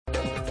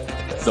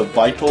The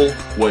Vital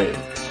Way,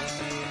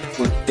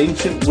 where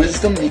ancient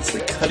wisdom meets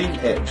the cutting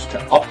edge to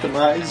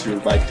optimize your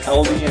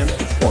vitality and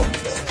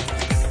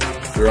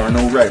performance. There are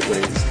no right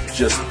ways,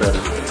 just better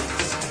ways.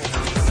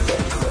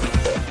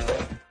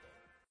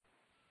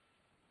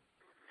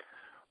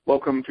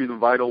 Welcome to the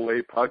Vital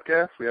Way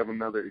podcast. We have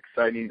another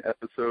exciting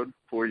episode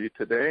for you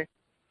today.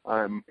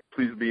 I'm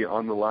pleased to be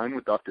on the line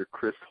with Dr.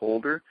 Chris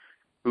Holder,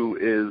 who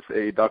is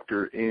a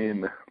doctor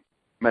in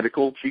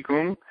medical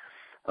Qigong.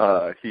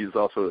 He's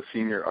also a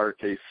senior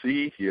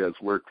RKC. He has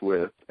worked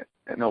with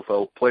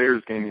NFL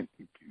players,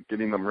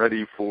 getting them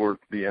ready for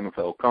the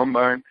NFL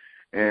Combine,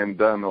 and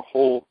done a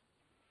whole,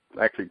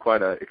 actually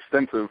quite an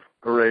extensive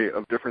array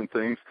of different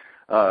things.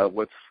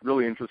 What's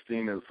really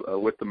interesting is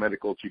with the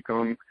medical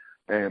Qigong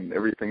and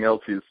everything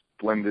else, he's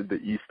blended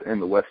the East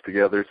and the West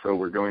together, so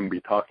we're going to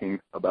be talking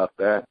about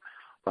that.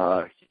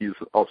 He's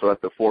also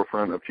at the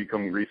forefront of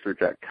Qigong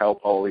research at Cal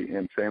Poly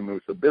in San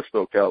Luis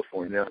Obispo,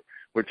 California,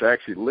 which I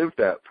actually lived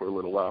at for a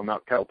little while,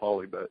 not Cal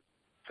Poly, but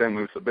San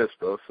Luis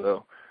Obispo.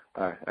 So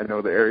I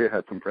know the area,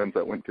 had some friends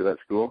that went to that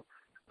school.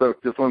 So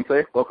just want to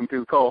say, welcome to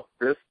the call,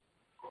 Chris.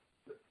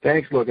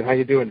 Thanks, Logan. How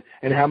you doing?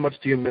 And how much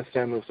do you miss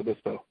San Luis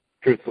Obispo,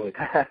 truthfully?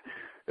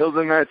 It was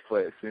a nice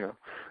place, you know.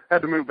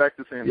 Had to move back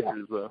to Santa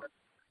Cruz, though,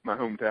 my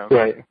hometown.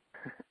 Right.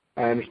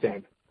 I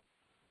understand.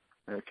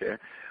 Okay.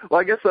 Well,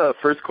 I guess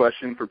first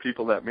question for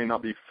people that may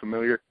not be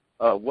familiar,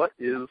 what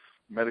is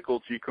medical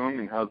Qigong,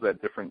 and how is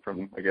that different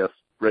from, I guess,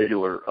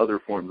 regular other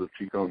forms of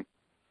Qigong?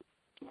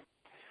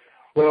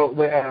 Well,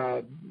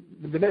 the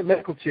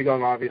medical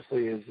Qigong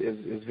obviously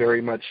is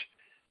very much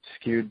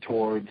skewed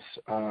towards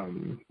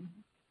the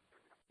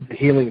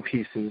healing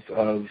pieces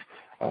of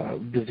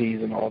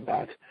disease and all of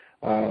that.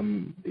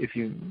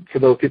 For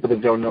those people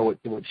that don't know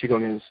what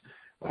Qigong is,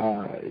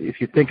 if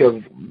you think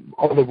of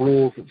all the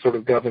rules that sort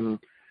of govern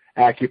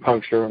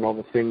acupuncture and all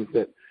the things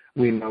that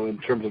we know in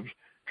terms of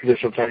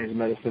traditional Chinese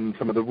medicine,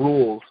 some of the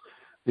rules,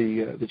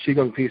 the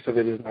Qigong piece of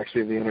it is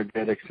actually the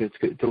energetics.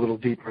 It's a little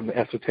deeper in the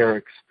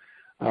esoterics,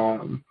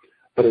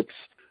 but it's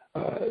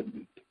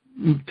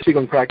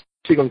Qigong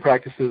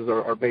practices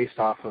are based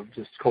off of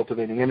just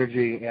cultivating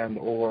energy and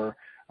or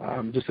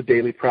just a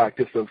daily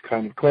practice of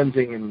kind of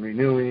cleansing and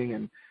renewing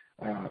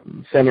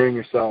and centering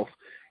yourself.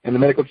 And the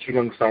medical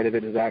Qigong side of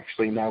it is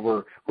actually now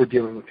we're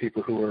dealing with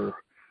people who are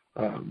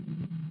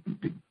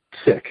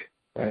sick,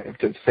 right,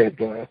 to say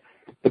it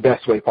the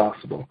best way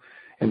possible.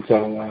 And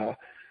so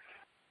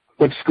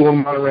went to school in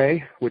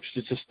Monterey, which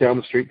is just down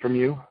the street from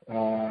you.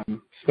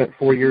 Spent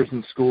 4 years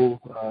in school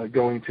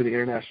going to the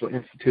International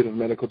Institute of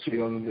Medical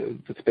Qigong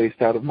that's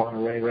based out of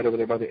Monterey, right over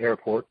there by the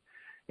airport.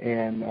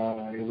 And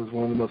it was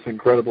one of the most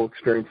incredible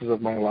experiences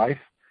of my life,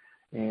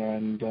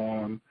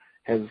 and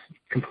has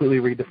completely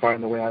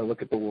redefined the way I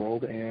look at the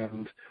world.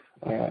 And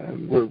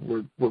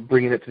we're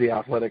bringing it to the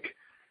athletic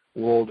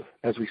world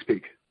as we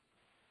speak.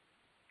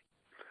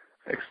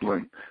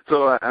 Excellent.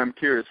 So I'm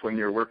curious, when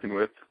you're working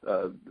with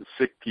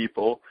sick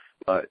people,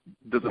 does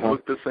it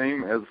look the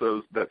same as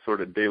that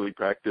sort of daily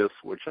practice,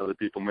 which other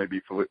people may be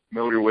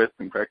familiar with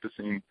in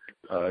practicing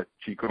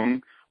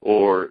Qigong,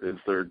 or is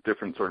there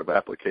different sort of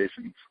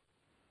applications?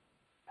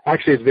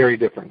 Actually, it's very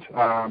different.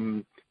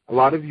 A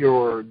lot of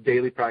your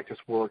daily practice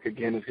work,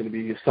 again, is going to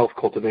be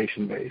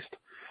self-cultivation based.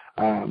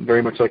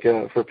 Very much like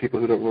for people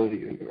who don't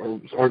really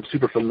aren't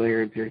super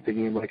familiar, you're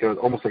thinking of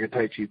almost like a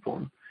Tai Chi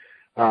form.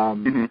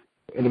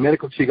 In the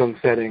medical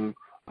Qigong setting,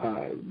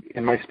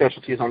 and my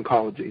specialty is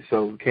oncology,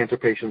 so cancer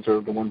patients are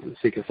the ones that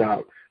seek us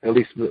out, at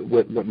least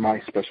what my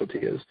specialty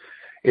is.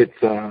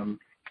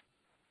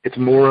 It's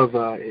more of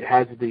it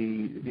has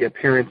the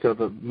appearance of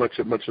much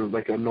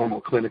like a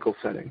normal clinical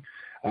setting.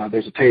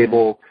 There's a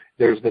table,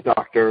 there's the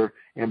doctor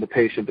and the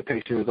patient. The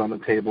patient is on the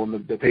table,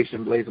 and the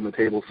patient lays on the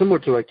table, similar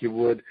to like you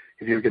would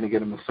if you were going to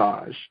get a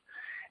massage.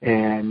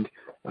 And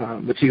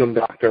the Qigong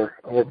doctor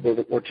or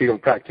Qigong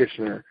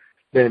practitioner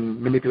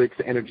then manipulates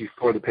the energy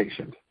for the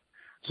patient.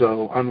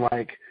 So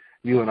unlike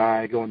you and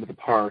I going to the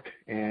park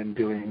and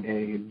doing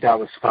a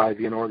Taoist 5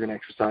 yin organ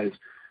exercise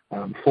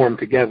form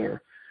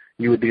together,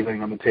 you would be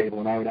laying on the table,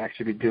 and I would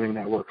actually be doing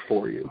that work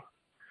for you.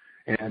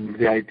 And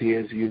the idea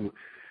is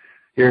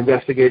you're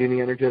investigating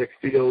the energetic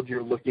field.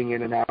 You're looking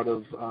in and out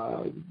of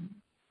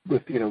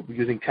with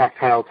using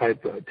tactile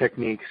type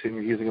techniques, and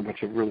you're using a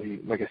bunch of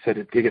really, like I said,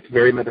 it gets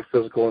very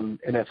metaphysical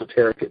and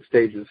esoteric at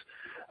stages.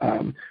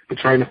 But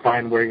trying to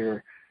find where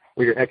your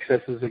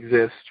excesses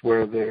exist,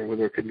 where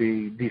there could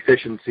be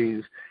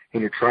deficiencies,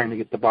 and you're trying to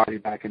get the body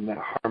back in that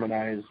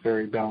harmonized,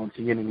 very balanced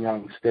yin and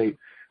yang state,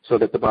 so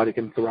that the body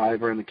can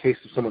thrive. Or in the case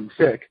of someone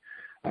sick,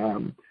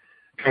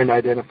 trying to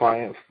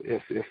identify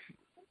if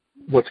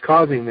what's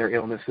causing their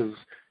illness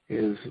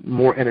is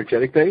more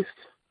energetic based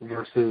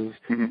versus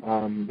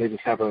they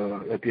just have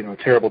a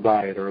terrible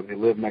diet, or they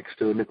live next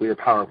to a nuclear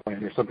power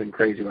plant or something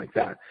crazy like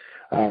that.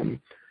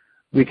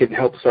 We can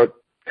help start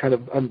kind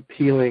of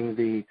unpeeling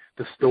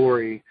the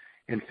story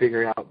and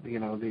figure out,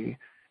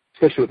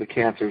 especially with the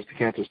cancers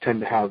tend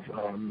to have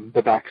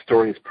the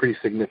backstory is pretty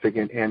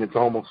significant, and it's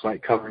almost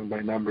like coloring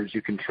by numbers.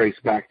 You can trace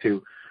back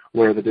to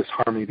where the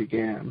disharmony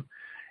began,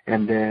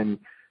 and then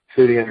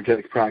through the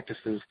energetic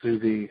practices, through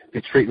the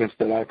treatments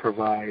that I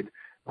provide,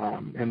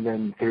 and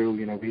then through,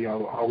 we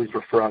always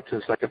refer out to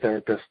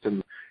psychotherapists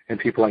and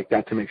people like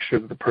that to make sure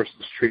that the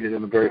person's treated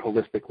in a very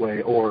holistic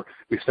way, or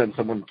we send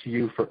someone to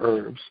you for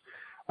herbs.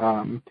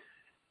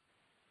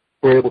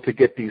 We're able to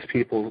get these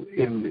people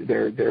in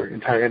their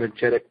entire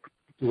energetic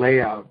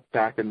layout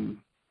back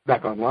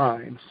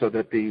online, so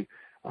that the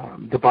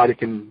body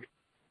can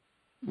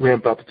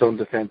ramp up its own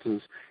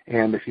defenses.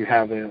 And if you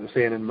have,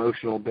 say, an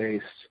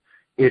emotional-based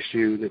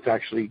issue that's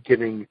actually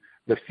giving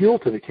the fuel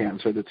to the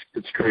cancer,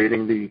 that's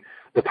creating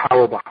the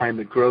power behind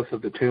the growth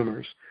of the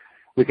tumors,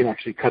 we can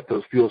actually cut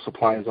those fuel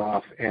supplies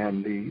off,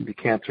 and the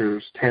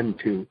cancers tend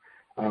to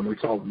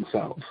resolve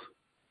themselves.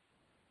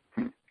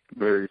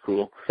 Very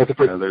cool. That's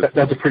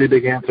a pretty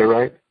big answer,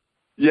 right?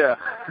 Yeah.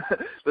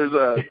 There's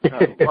a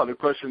lot of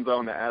questions I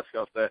want to ask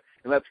off that,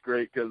 and that's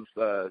great because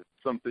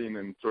something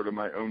in sort of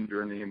my own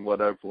journey and what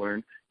I've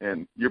learned,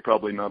 and you're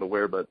probably not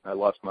aware, but I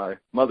lost my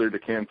mother to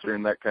cancer,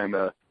 and that kind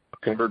of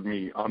spurred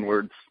me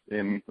onwards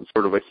in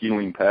sort of a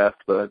healing path.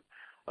 But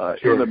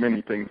in the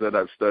many things that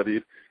I've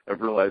studied,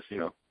 I've realized,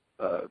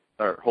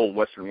 our whole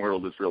Western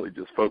world is really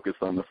just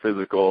focused on the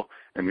physical,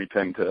 and we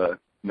tend to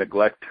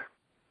neglect,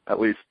 at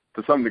least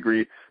to some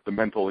degree, the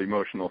mental,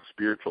 emotional,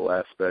 spiritual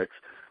aspects.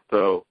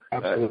 So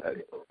I'm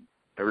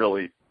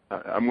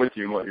with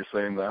you in what you're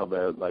saying now,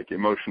 that like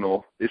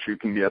emotional issue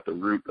can be at the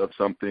root of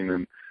something,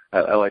 and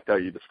I like how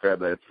you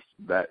described that.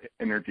 That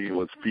energy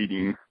was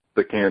feeding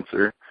the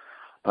cancer.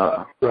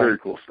 Very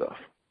cool stuff.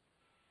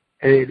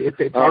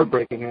 It's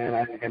heartbreaking,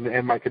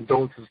 and my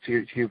condolences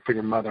to you for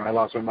your mother. I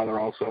lost my mother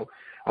also,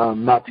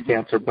 not to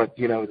cancer, but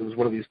it was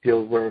one of these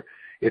deals where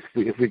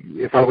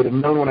if I would have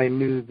known what I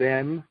knew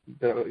then,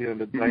 that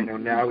I know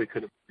now, we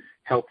could have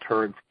helped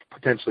her and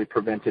potentially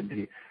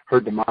prevented her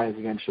demise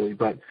eventually.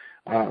 But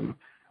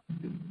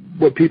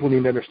what people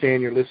need to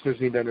understand, your listeners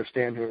need to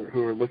understand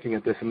who are looking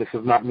at this, and this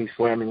is not me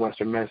slamming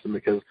Western medicine,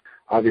 because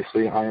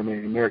obviously I am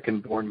an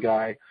American-born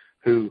guy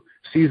who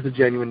sees the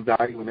genuine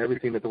value in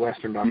everything that the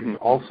Western doctors are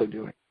also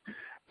doing.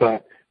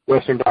 But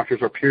Western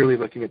doctors are purely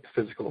looking at the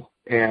physical,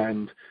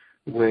 and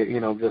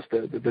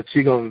the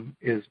Qigong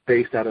is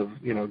based out of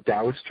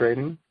Taoist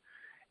training,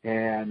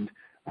 and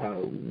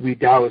we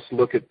Taoists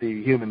look at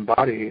the human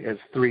body as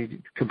three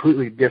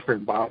completely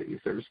different bodies.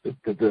 There's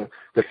the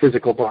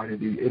physical body,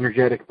 the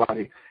energetic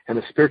body, and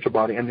the spiritual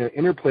body, and the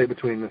interplay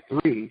between the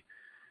three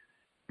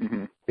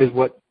is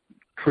what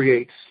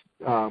creates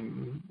a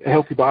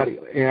healthy body.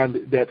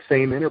 And that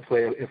same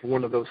interplay, if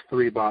one of those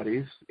three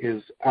bodies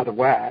is out of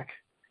whack,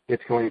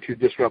 it's going to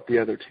disrupt the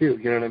other two.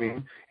 You know what I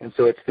mean? And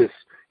so it's this,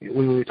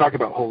 when we talk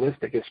about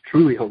holistic, it's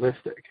truly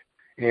holistic.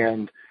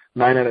 And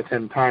 9 out of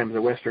 10 times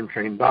a Western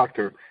trained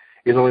doctor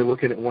is only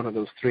looking at one of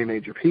those three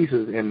major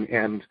pieces.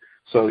 And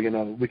so,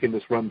 we can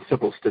just run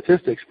simple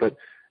statistics, but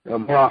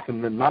more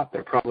often than not,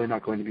 they're probably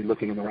not going to be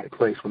looking in the right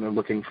place when they're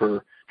looking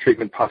for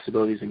treatment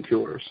possibilities and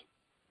cures.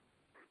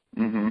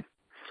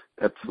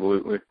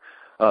 Absolutely.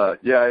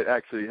 I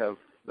actually have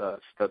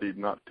studied,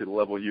 not to the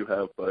level you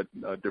have, but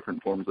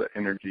different forms of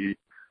energy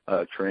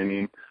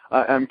training.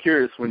 I'm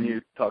curious, when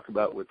you talk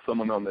about with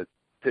someone on the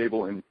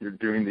table and you're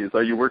doing these,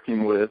 are you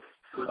working with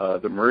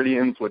the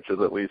meridians, which is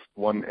at least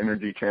one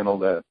energy channel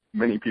that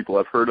many people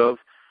have heard of,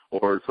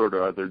 or sort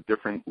of are there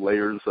different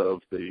layers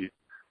of the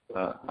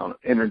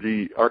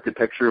energy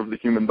architecture of the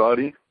human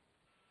body?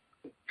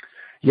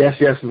 Yes,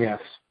 and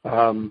yes.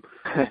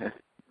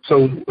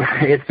 So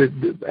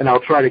and I'll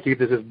try to keep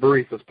this as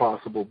brief as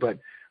possible, but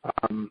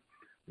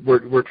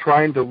we're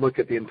trying to look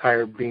at the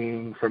entire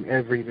being from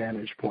every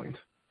vantage point.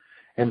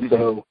 And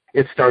so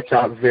it starts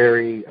out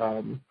very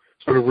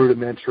sort of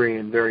rudimentary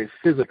and very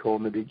physical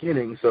in the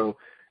beginning. So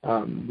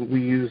we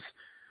use,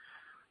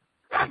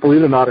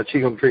 believe it or not, a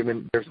Qigong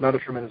treatment, there's not a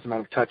tremendous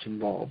amount of touch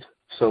involved.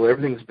 So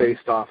everything's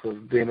based off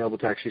of being able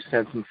to actually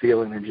sense and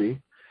feel energy.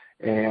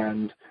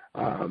 And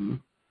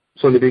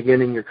so in the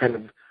beginning, you're kind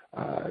of,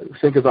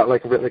 think about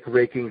like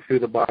raking through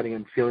the body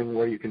and feeling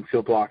where you can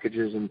feel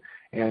blockages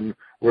and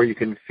where you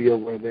can feel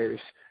where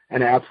there's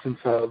an absence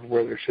of,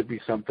 where there should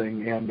be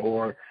something, and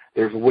or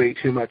there's way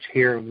too much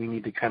here and we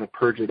need to kind of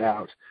purge it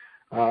out.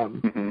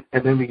 And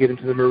then we get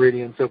into the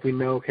meridian. So if we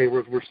know, okay,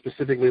 we're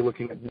specifically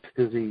looking at this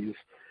disease,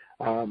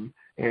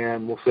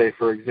 and we'll say,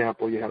 for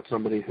example, you have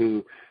somebody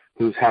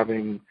who's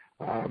having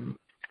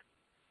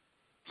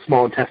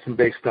small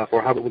intestine-based stuff,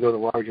 or how about we go to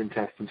the large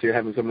intestine, so you're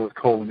having someone with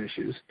colon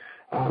issues.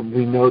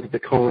 We know that the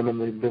colon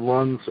and the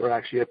lungs are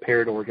actually a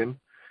paired organ,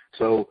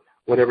 so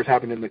whatever's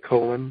happening in the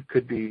colon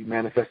could be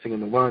manifesting in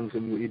the lungs,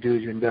 and what you do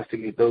is you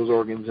investigate those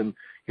organs, and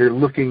you're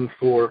looking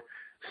for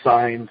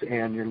signs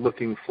and you're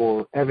looking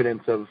for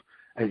evidence of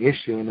an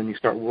issue, and then you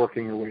start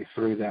working your way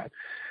through that.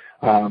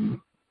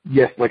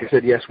 Yes, like I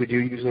said, yes, we do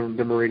use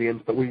the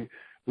meridians, but we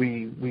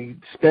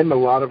spend a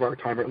lot of our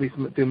time, or at least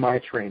through my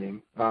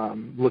training,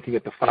 looking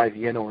at the 5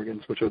 yin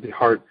organs, which are the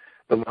heart,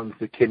 the lungs,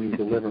 the kidneys,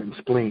 the liver, and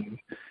spleen.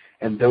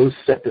 And those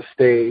set the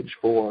stage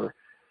for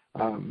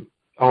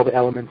all the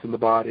elements in the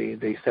body.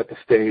 They set the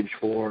stage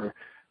for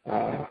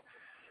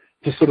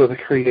just sort of the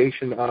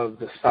creation of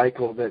the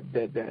cycle that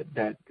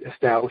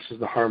establishes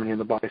the harmony in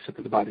the body so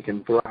that the body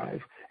can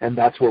thrive. And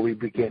that's where we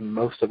begin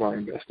most of our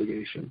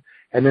investigation.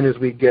 And then as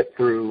we get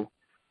through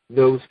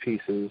those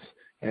pieces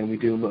and we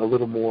do a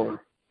little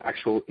more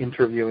actual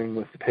interviewing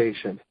with the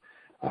patient,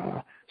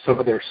 some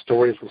of their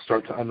stories will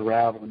start to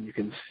unravel, and you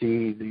can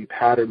see the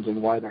patterns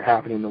and why they're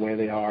happening the way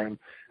they are. And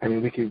I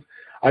mean,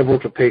 I've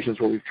worked with patients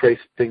where we've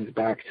traced things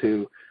back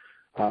to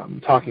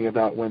talking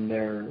about when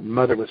their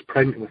mother was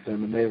pregnant with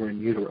them and they were in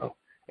utero.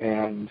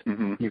 And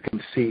you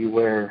can see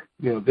where,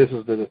 this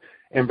is the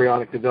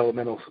embryonic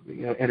developmental,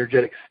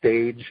 energetic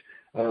stage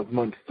of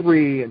month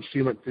 3, and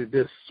she went through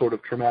this sort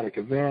of traumatic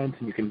event,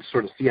 and you can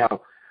sort of see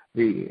how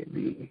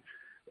the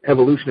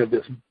evolution of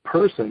this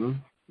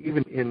person,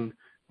 even in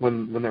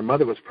when their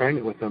mother was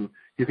pregnant with them,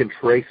 you can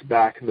trace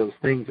back those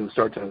things and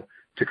start to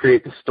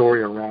create the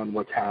story around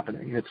what's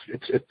happening.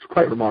 It's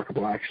quite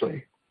remarkable,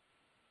 actually.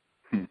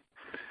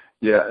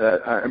 Yeah,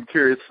 I'm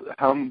curious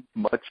how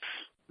much,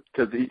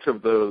 because each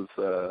of those,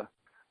 the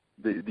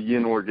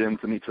yin organs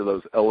and each of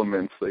those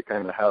elements, they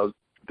kind of have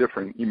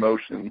different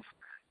emotions.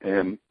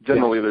 And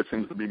generally there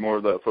seems to be more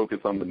of the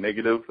focus on the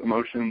negative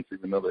emotions,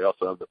 even though they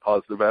also have the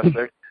positive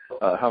aspect.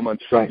 How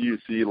much do you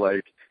see,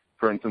 like,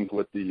 for instance,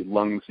 with the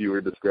lungs you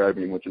were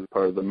describing, which is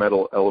part of the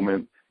metal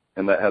element,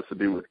 and that has to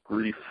do with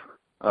grief,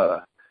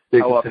 how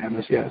often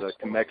is there a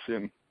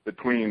connection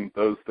between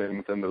those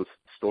things and those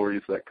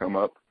stories that come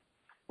up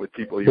with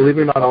people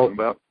you're talking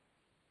about?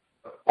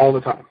 All the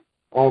time.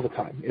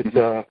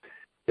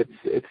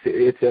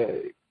 It's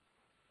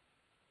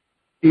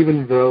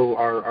even though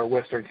our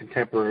Western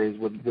contemporaries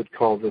would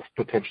call this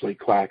potentially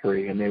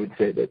quackery, and they would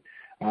say that,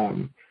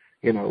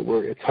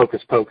 it's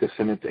hocus pocus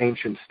and it's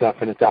ancient stuff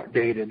and it's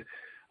outdated.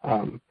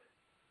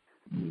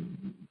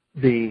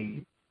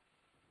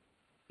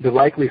 The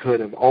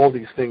likelihood of all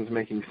these things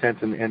making sense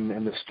and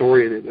the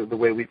story, the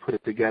way we put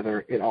it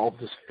together, it all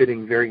just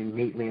fitting very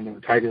neatly in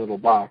a tiny little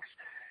box,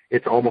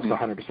 it's almost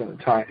 100% of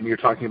the time. And you're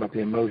talking about the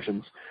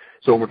emotions.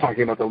 So when we're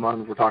talking about the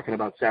lungs, we're talking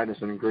about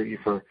sadness and grief,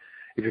 or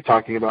if you're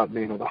talking about,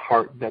 the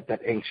heart, that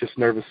anxious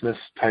nervousness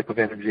type of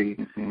energy,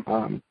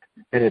 and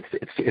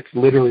it's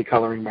literally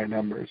coloring by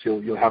numbers.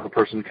 You'll have a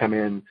person come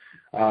in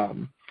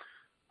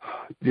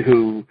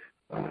who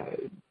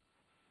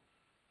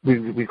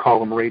we call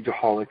them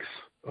rageaholics,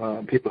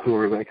 people who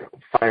are like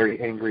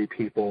fiery, angry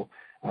people.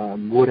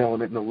 Wood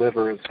element in the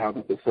liver is how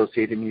it's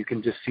associated, and you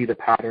can just see the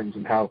patterns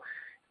and how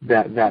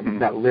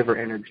that liver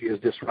energy is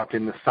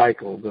disrupting the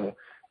cycle, the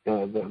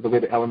way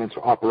the elements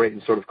operate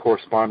and sort of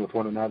correspond with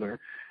one another.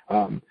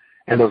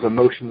 And those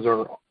emotions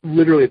are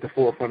literally at the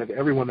forefront of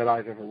everyone that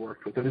I've ever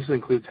worked with, and this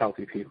includes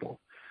healthy people.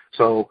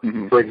 So,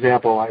 for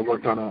example, I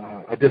worked on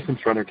a distance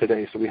runner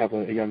today, so we have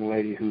a young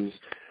lady who's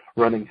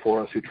running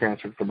for us who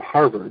transferred from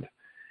Harvard,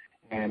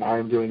 and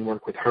I'm doing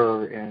work with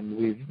her, and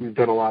we've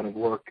done a lot of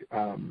work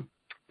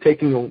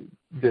taking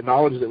the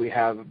knowledge that we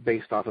have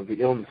based off of the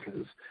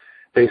illnesses,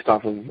 based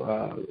off of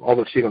all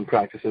the Qigong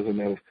practices,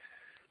 and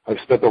I've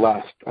spent the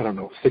last,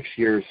 6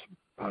 years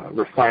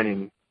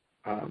refining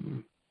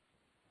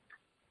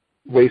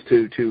ways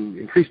to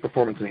increase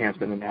performance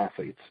enhancement in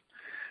athletes.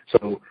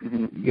 So,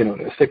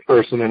 a sick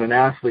person and an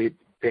athlete,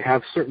 they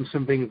have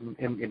some things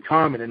in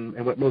common,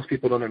 and what most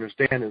people don't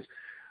understand is,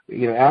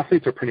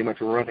 athletes are pretty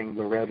much running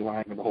the red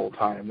line the whole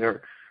time.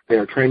 They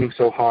are training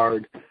so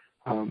hard.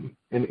 In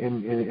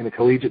a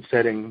collegiate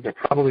setting, they're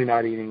probably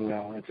not eating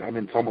well.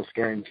 It's almost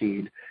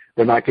guaranteed.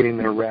 They're not getting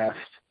their rest,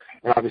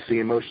 and obviously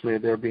emotionally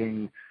they're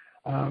being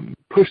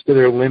pushed to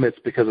their limits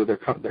because of their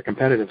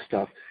competitive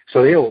stuff.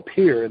 So they'll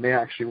appear and they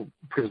actually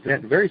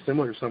present very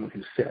similar to someone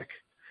who's sick.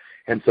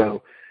 And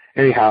so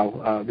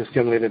anyhow, this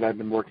young lady that I've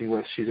been working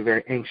with, she's a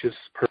very anxious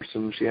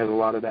person. She has a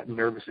lot of that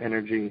nervous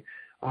energy.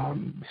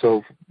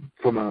 So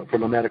from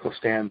a medical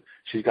stand,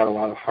 she's got a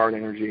lot of heart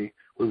energy.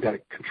 We've got to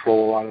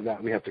control a lot of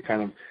that. We have to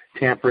kind of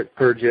tamper it,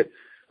 purge it,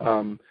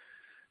 and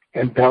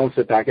balance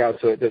it back out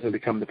so it doesn't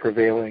become the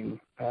prevailing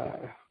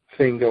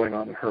thing going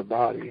on in her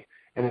body.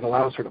 And it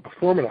allows her to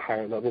perform at a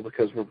higher level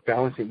because we're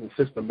balancing the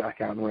system back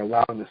out, and we're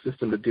allowing the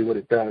system to do what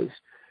it does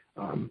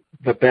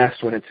the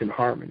best when it's in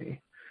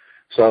harmony.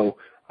 So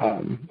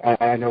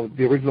I know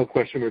the original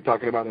question we were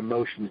talking about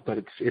emotions, but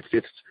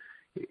it's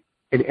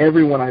in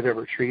everyone I've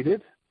ever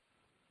treated.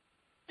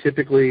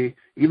 Typically,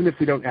 even if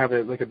we don't have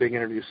a big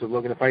interview, so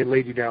Logan, if I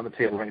laid you down on the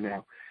table right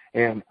now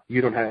and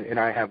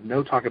I have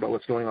no talk about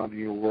what's going on in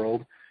your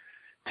world,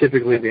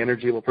 typically the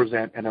energy will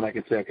present, and then I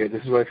can say, okay,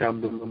 this is what I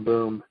found, boom, boom,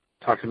 boom.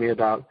 Talk to me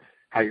about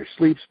how your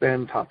sleep's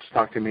been. Talk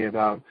to me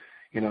about,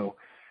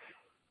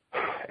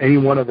 any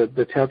one of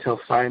the telltale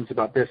signs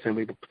about this, and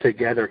we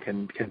together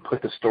can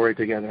put the story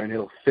together, and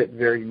it'll fit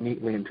very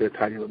neatly into a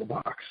tiny little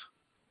box.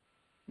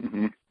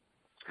 Mm-hmm.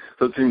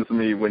 So it seems to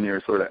me when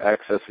you're sort of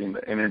accessing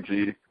the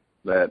energy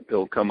that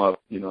it'll come up,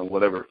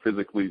 whatever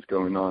physically is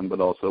going on, but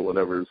also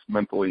whatever's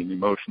mentally and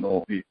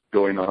emotionally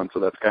going on. So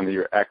that's kind of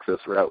your access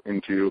route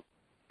into,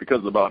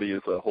 because the body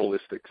is a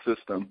holistic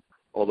system,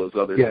 all those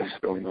other things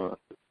going on.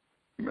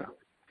 Yeah.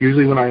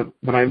 Usually when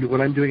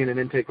I'm doing an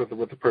intake with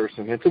the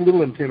person, it's a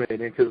little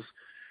intimidating because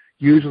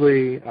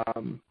Usually,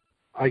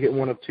 I get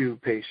one of two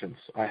patients.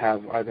 I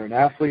have either an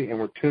athlete and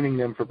we're tuning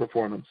them for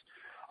performance,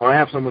 or I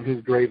have someone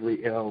who's gravely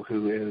ill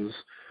who is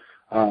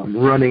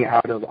running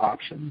out of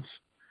options.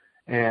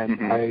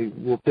 And I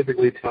will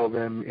typically tell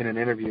them in an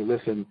interview,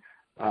 listen,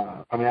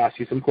 I'm going to ask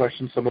you some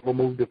questions. Some of them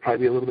will probably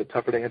be a little bit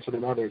tougher to answer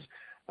than others.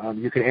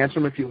 You can answer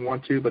them if you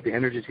want to, but the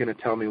energy is going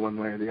to tell me one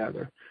way or the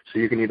other. So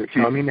you can either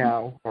tell me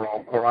now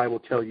or I will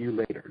tell you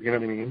later. You know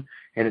what I mean?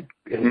 And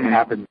it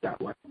happens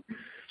that way.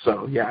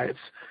 So, yeah,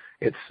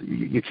 it's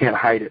you can't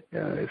hide it.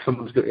 If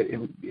someone's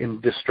in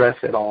distress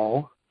at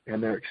all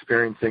and they're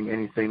experiencing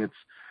anything that's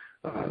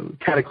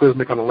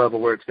cataclysmic on a level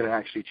where it's going to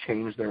actually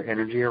change their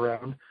energy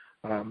around,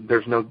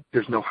 there's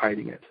no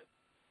hiding it.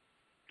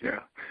 Yeah.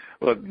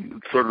 Well,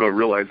 it's sort of a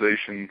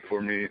realization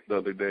for me the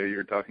other day.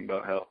 You're talking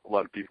about how a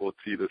lot of people would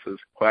see this as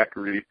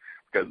quackery,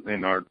 because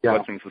in our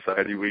Western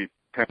society we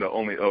kind of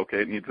only,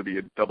 it needs to be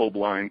a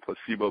double-blind,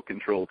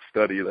 placebo-controlled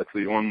study. That's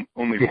the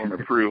only form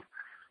of proof.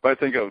 But I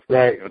think of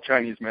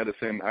Chinese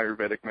medicine,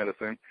 Ayurvedic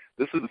medicine.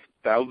 This is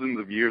thousands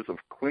of years of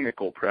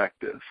clinical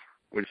practice,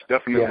 which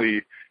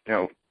definitely,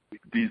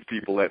 these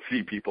people that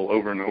see people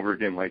over and over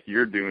again like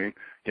you're doing,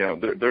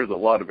 there's a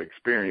lot of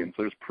experience.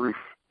 There's proof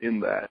in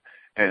that.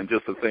 And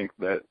just to think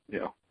that,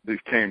 these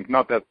came,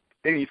 not that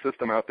any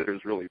system out there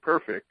is really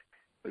perfect.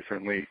 There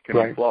certainly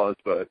can be flaws,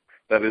 but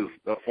that is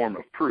a form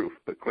of proof,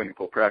 the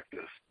clinical practice.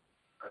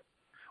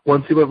 Well,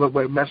 and see what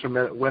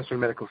Western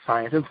medical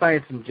science, and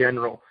science in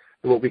general,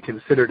 what we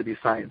consider to be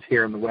science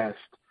here in the West,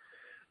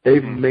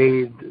 they've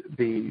made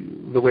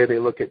the way they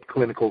look at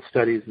clinical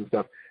studies and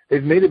stuff,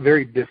 they've made it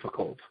very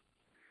difficult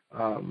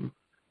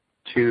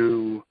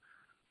to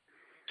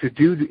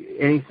do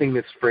anything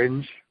that's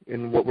fringe.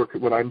 And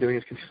what I'm doing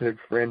is considered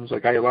fringe.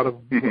 Like a lot of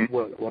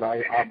what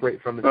I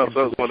operate from is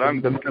what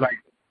I'm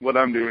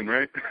doing,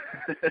 right?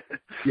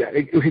 Yeah,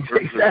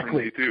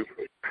 exactly. Too.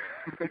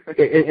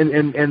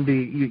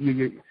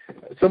 and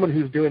someone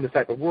who's doing this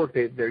type of work,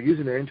 they're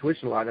using their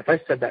intuition a lot. If I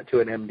said that to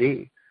an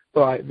MD,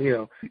 well,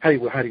 how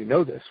do you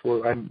know this?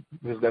 Well,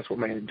 because that's what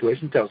my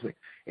intuition tells me.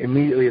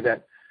 Immediately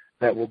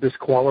that will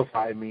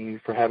disqualify me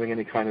for having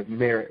any kind of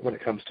merit when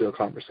it comes to a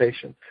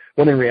conversation.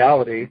 When in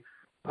reality,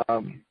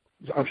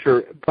 I'm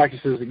sure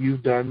practices that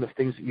you've done, the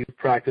things that you've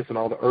practiced, and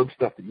all the herb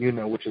stuff that you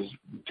know, which is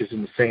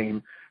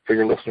insane for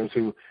your listeners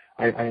who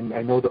I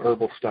know the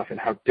herbal stuff and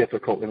how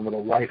difficult and what a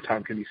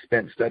lifetime can be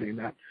spent studying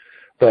that.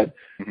 But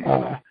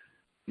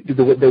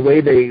the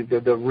way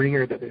the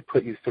ringer that they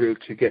put you through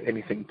to get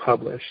anything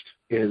published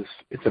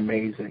it's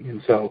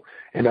amazing.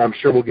 And I'm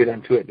sure we'll get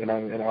into it, and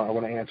I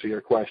want to answer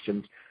your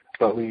questions.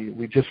 But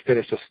we just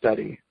finished a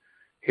study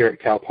here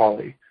at Cal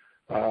Poly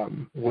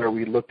where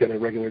we looked at a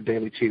regular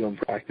daily Qigong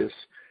practice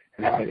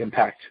and how it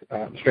impacts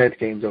strength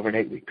gains over an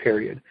 8-week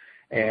period.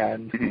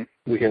 And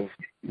we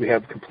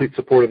have complete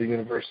support of the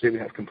university. We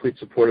have complete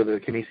support of the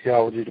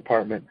kinesiology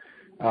department.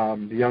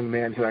 The young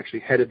man who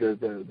actually headed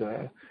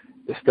the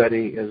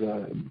study is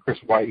Chris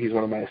White. He's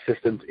one of my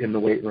assistants in the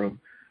weight room.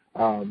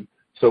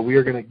 So we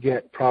are going to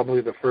get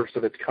probably the first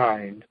of its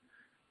kind,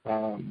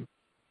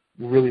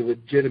 really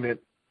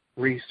legitimate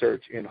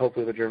research in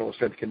hopefully the Journal of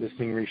Strength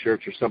Conditioning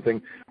Research or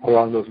something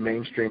along those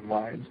mainstream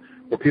lines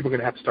where people are going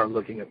to have to start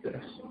looking at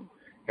this.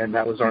 And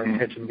that was our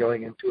intention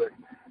going into it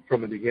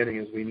from the beginning,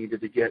 is we needed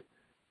to get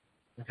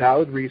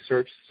valid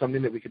research,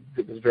 something that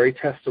was very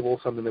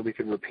testable, something that we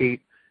could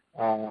repeat,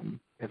 and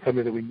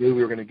something that we knew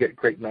we were going to get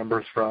great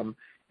numbers from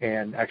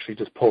and actually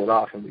just pull it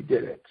off, and we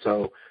did it.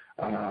 So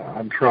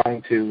I'm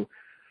trying to,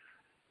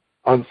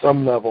 on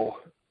some level,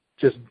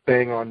 just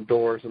bang on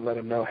doors and let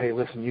them know, hey,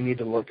 listen, you need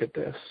to look at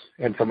this.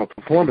 And from a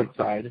performance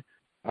side,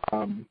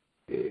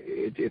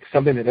 it's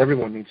something that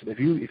everyone needs to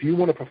do. If you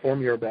want to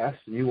perform your best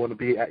and you want to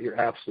be at your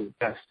absolute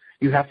best,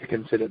 you have to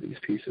consider these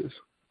pieces.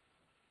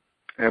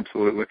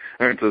 Absolutely.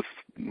 And just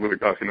what we're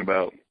talking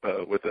about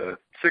with a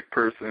sick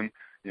person,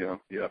 you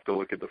have to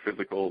look at the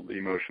physical, the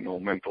emotional,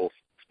 mental,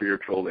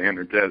 spiritual, the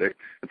energetic.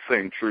 It's the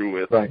same true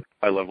with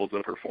high levels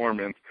of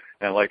performance.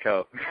 And I like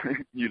how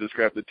you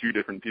described the two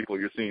different people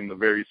you're seeing, the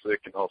very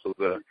sick and also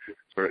the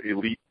sort of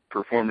elite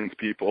performance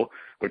people,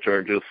 which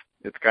are just,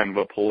 it's kind of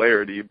a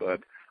polarity,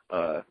 but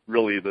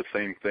really the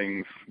same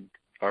things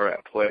are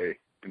at play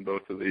in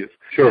both of these.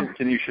 Sure.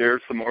 Can you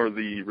share some more of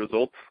the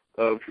results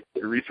of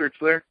your research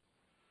there?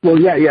 Well,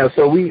 yeah.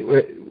 So we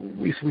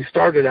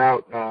started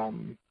out,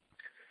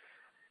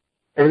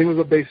 everything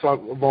was based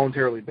on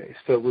voluntarily based.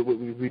 So what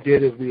we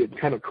did is we had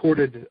kind of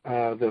courted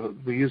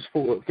we used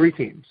 3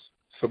 teams.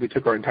 So we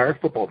took our entire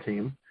football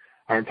team,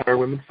 our entire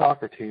women's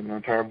soccer team, and our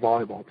entire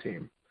volleyball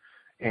team.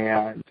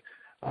 And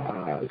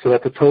so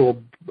that's a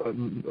total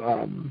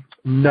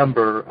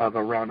number of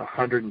around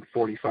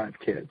 145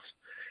 kids.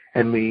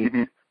 And we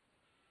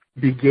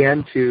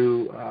began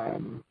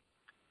to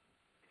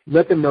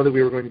let them know that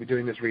we were going to be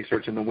doing this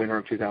research in the winter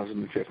of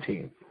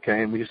 2015.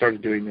 Okay, and we just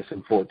started doing this in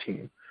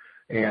 2014.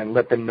 And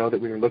let them know that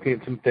we were looking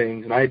at some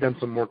things. And I had done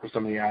some work with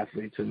some of the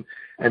athletes.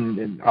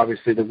 And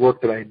obviously the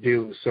work that I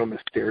do is so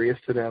mysterious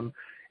to them.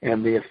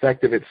 And the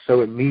effect of it's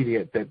so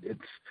immediate that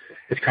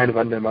it's kind of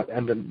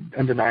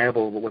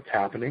undeniable what's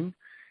happening.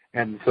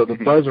 And so the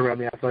buzz around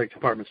the athletic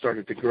department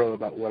started to grow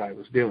about what I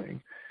was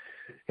doing.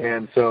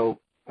 And so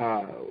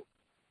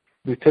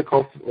we took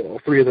all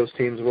three of those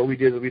teams. What we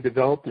did is we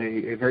developed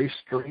a very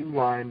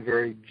streamlined,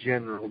 very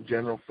general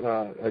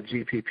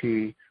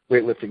GPP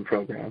weightlifting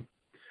program.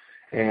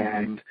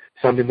 And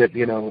something that,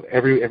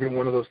 every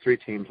one of those three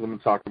teams,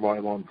 women's soccer,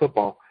 volleyball, and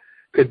football,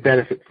 could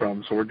benefit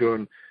from. So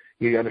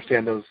you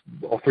understand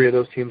all three of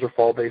those teams are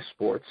fall-based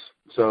sports.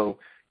 So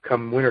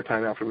come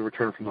wintertime after we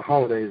return from the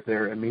holidays,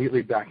 they're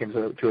immediately back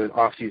into an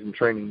off-season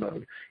training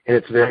mode. And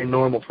it's very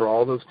normal for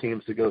all those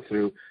teams to go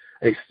through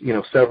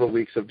several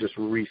weeks of just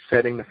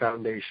resetting the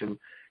foundation,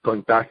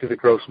 going back to the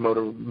gross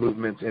motor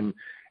movements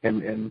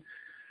and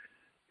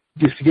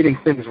just getting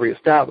things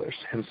reestablished.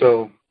 And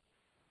so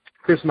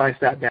Chris and I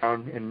sat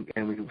down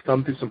and we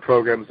thumbed through some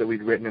programs that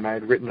we'd written, and I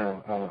had written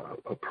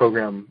a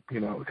program,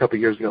 a couple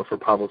of years ago for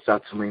Pavel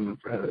Satsumin.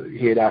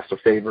 He had asked a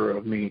favor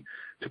of me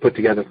to put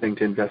together a thing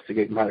to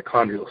investigate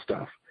mitochondrial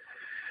stuff.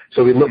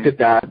 So we looked at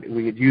that.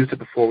 We had used it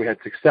before. We had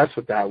success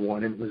with that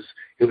one, and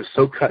it was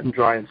so cut and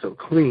dry and so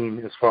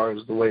clean as far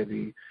as the way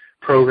the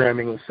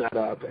programming was set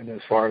up and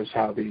as far as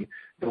how the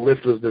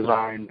lift was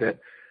designed that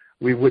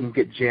we wouldn't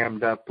get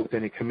jammed up with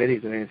any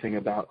committees and anything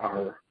about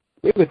our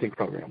weightlifting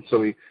program. So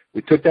we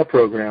took that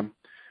program,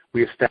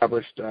 we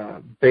established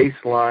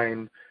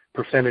baseline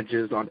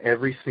percentages on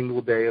every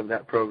single day of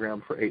that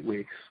program for 8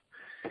 weeks,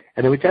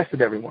 and then we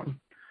tested everyone.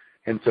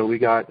 And so we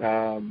got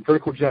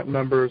vertical jump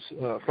numbers,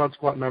 front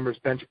squat numbers,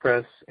 bench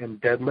press, and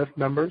deadlift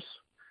numbers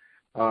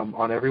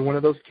on every one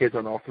of those kids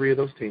on all three of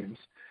those teams.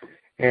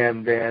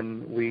 And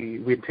then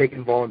we'd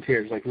taken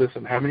volunteers, like,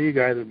 listen, how many of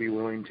you guys would be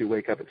willing to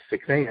wake up at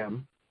 6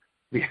 a.m.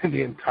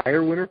 the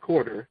entire winter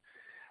quarter,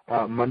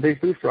 Monday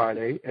through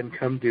Friday, and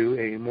come do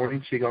a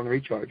morning Qigong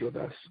recharge with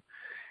us?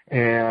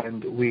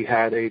 And we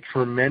had a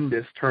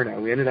tremendous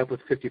turnout. We ended up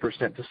with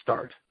 50% to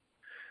start.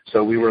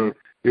 So we were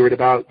at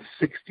about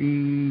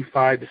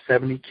 65 to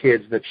 70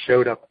 kids that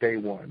showed up day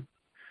one.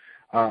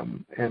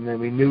 And then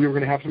we knew we were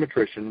going to have some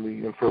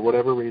attrition. For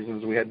whatever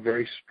reasons, we had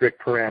very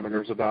strict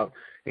parameters about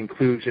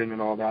inclusion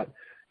and all that.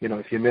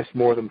 If you missed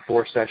more than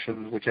 4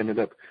 sessions, which ended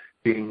up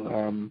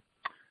being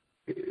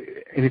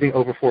anything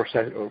over 4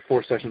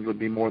 sessions would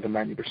be more than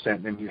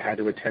 90%, and you had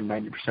to attend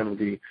 90% of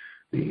the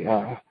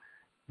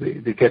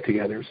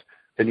get-togethers,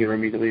 then you were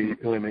immediately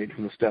eliminated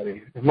from the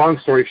study. And long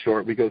story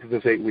short, we go through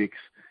this 8 weeks.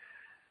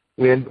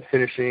 We end up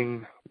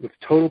finishing with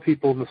total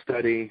people in the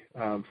study,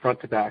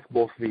 front to back,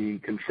 both the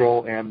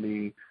control and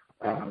the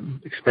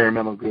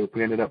experimental group.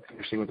 We ended up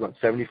finishing with about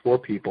 74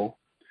 people,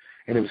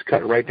 and it was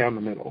cut right down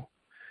the middle.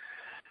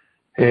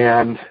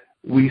 And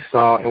we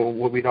saw, and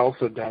what we'd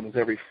also done is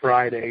every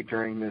Friday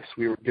during this,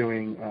 we were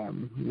doing,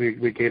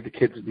 we gave the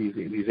kids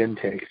these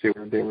intakes.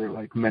 They were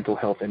like mental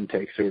health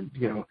intakes. They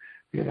were,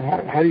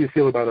 how do you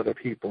feel about other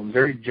people? And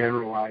very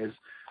generalized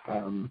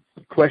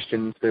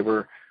questions. It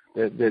was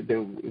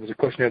a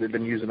questionnaire that had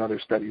been used in other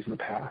studies in the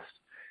past,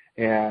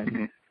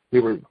 and we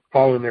were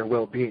following their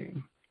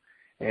well-being.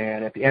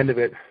 And at the end of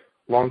it,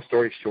 long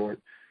story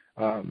short,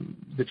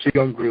 the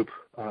Qigong group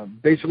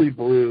basically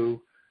blew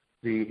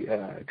the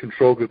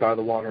control group out of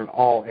the water in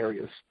all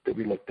areas that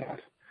we looked at.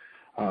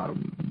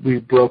 We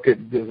broke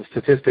it. The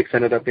statistics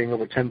ended up being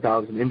over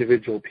 10,000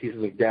 individual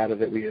pieces of data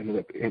that we ended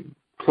up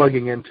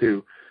plugging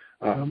into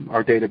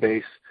our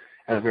database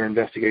as we were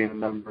investigating the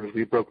numbers.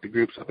 We broke the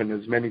groups up into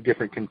as many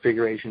different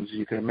configurations as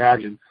you can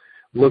imagine,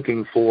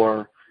 looking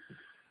for,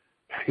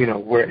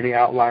 where any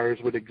outliers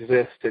would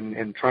exist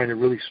and trying to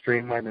really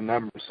streamline the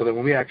numbers so that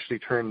when we actually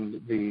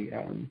turned the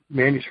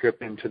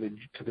manuscript into the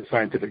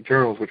scientific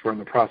journals, which we're in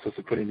the process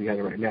of putting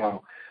together right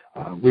now,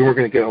 we were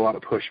going to get a lot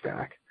of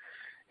pushback.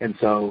 And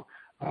so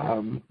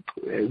I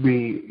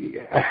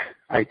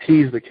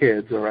tease the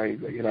kids, or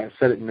I've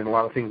said it in a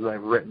lot of things that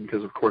I've written,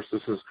 because of course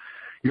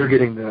you're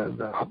getting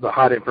the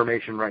hot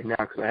information right now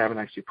because I haven't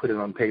actually put it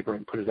on paper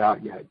and put it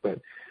out yet.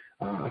 But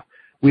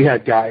we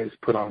had guys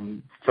put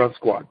on front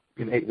squat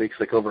in 8 weeks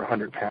like over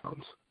 100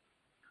 pounds.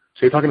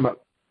 So you're talking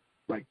about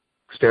like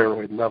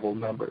steroid level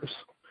numbers.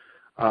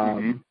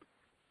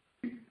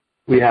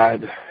 We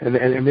had,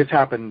 and this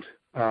happened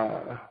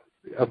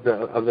of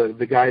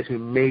the guys who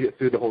made it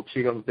through the whole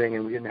Qigong thing,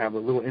 and we didn't have the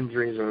little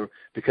injuries, or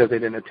because they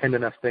didn't attend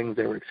enough things,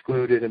 they were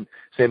excluded. And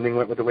same thing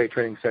went with the weight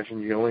training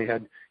sessions. You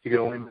could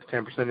only miss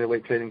 10% of the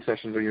weight training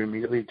sessions, or you're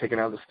immediately taken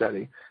out of the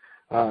study.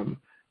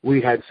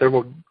 We had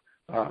several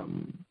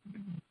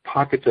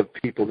pockets of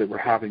people that were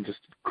having just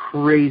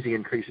crazy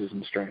increases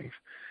in strength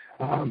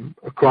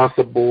across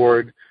the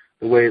board.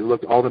 The way it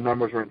looked, all the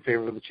numbers were in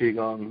favor of the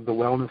Qigong. The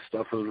wellness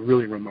stuff was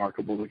really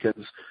remarkable,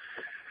 because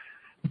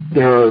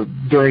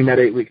during that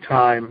 8 week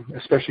time,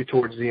 especially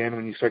towards the end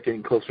when you start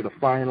getting closer to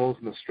finals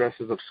and the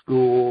stresses of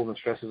school and the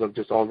stresses of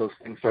just all those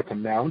things start to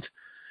mount,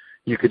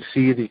 you could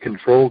see the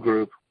control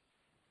group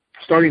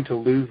starting to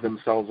lose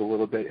themselves a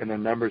little bit, and the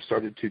numbers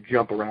started to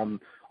jump around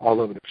all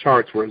over the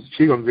charts, whereas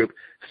the Qigong group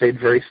stayed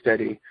very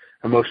steady.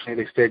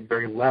 Emotionally, they stayed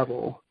very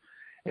level,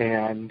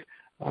 and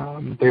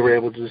they were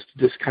able to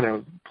just kind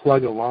of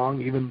plug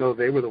along, even though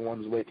they were the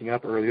ones waking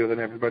up earlier than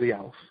everybody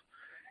else.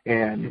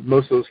 And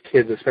most of those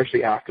kids,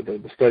 especially after the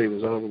study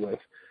was over with,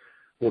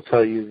 will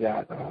tell you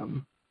that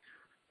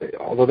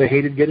although they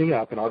hated getting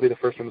up, and I'll be the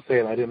first one to say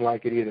it, I didn't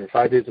like it either.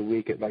 5 days a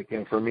week,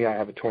 for me, I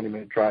have a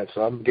 20-minute drive,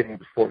 so I'm getting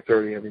up at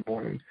 4:30 every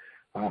morning.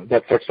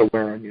 That starts to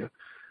wear on you.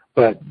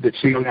 But the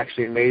Qigong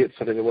actually made it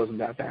so that it wasn't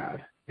that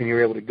bad, and you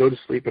were able to go to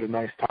sleep at a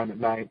nice time at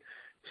night,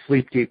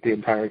 sleep deep the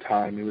entire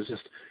time. It was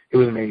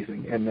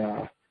amazing.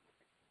 And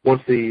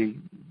once we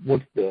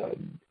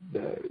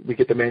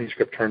get the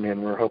manuscript turned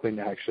in, we're hoping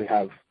to actually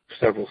have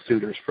several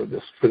suitors for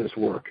this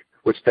work,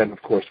 which then,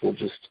 of course, will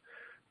just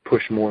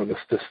push more of this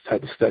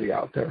type of study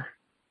out there.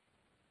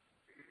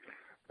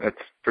 That's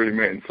pretty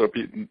amazing. So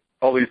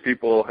all these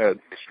people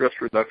had stress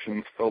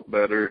reductions, felt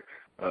better,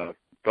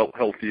 felt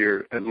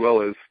healthier, as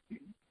well as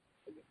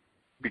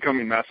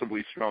becoming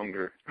massively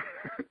stronger.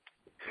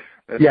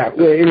 But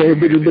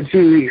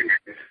two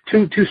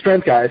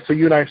strength guys. So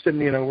you and I are sitting,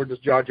 we're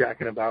just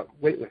jaw-jacking about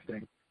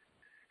weightlifting.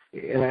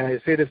 And I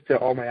say this to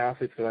all my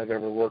athletes that I've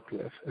ever worked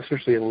with,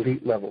 especially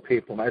elite-level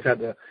people. And I've had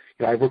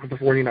I worked with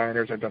the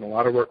 49ers. I've done a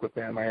lot of work with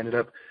them. I ended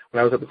up, when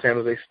I was up at San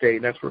Jose State,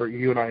 and that's where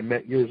you and I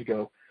met years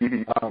ago,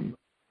 during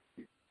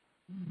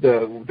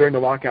the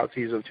lockout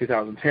season of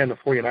 2010, the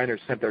 49ers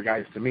sent their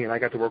guys to me, and I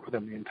got to work with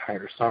them the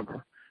entire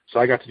summer. So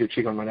I got to do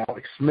Qigong on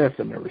Alex Smith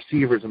and their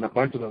receivers and a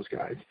bunch of those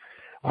guys.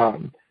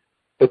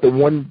 But the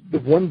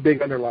one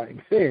big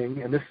underlying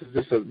thing, and this is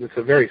just it's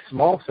a very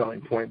small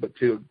selling point, but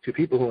to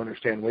people who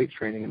understand weight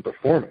training and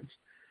performance,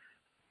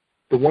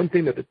 the one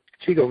thing that the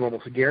Qigong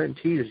almost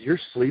guarantees is your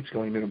sleep's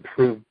going to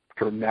improve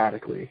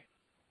dramatically.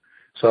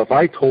 So if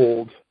I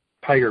told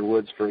Tiger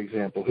Woods, for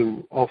example,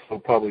 who also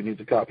probably needs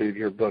a copy of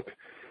your book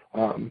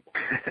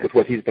with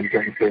what he's been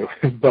going through,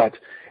 but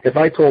if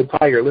I told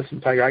Tiger, listen,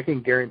 Tiger, I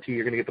can guarantee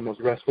you're going to get the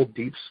most restful,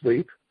 deep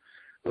sleep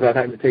without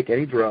having to take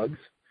any drugs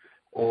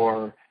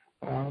or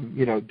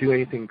do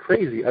anything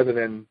crazy other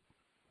than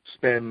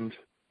spend,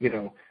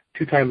 2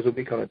 times a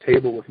week on a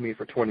table with me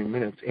for 20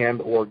 minutes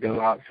or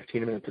go out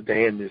 15 minutes a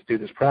day and just do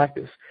this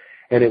practice.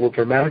 And it will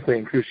dramatically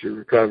increase your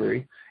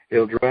recovery. It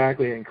will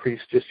dramatically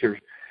increase just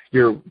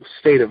your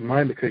state of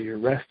mind because you're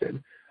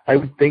rested. I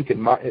would think,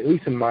 at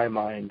least in my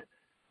mind,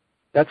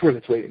 that's worth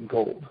its weight in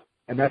gold.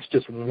 And that's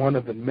just one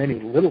of the many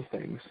little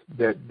things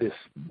that the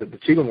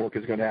Qigong work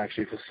is going to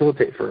actually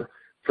facilitate for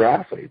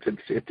athletes.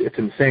 It's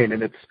insane,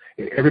 and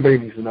everybody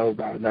needs to know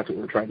about it, and that's what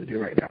we're trying to do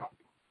right now.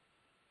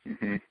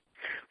 Mm-hmm.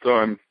 So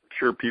I'm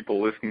sure people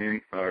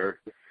listening are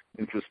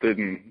interested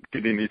in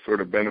getting these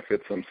sort of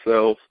benefits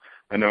themselves.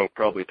 I know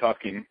probably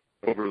talking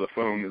over the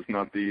phone is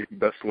not the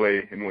best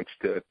way in which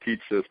to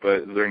teach this,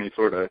 but is there any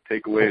sort of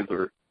takeaways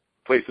or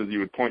places you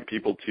would point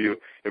people to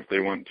if they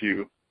want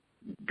to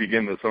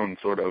begin this own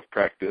sort of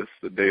practice,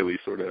 the daily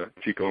sort of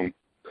Qigong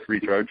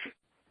recharge?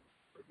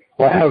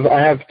 Well, I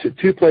have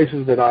two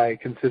places that I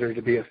consider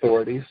to be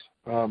authorities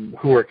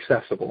who are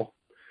accessible.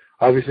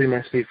 Obviously,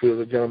 my Sifu is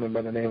a gentleman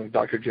by the name of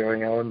Dr.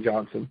 Jerry Allen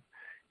Johnson.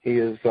 He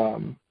is, I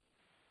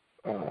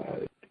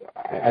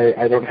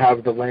don't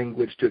have the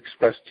language to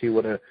express to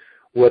you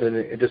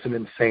just an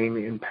insane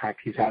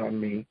impact he's had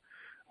on me,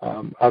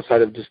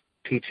 outside of just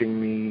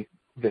teaching me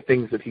the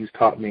things that he's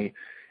taught me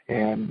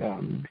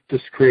and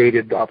just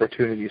created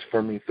opportunities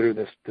for me through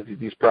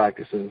these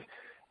practices.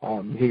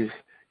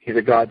 He's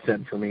a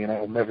godsend for me, and I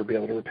will never be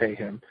able to repay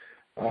him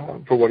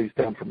for what he's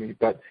done for me.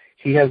 But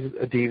he has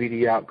a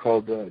DVD out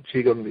called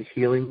Qigong the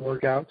Healing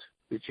Workout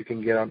that you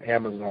can get on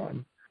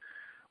Amazon,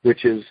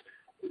 which is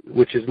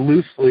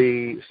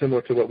loosely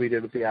similar to what we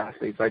did with the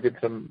athletes. I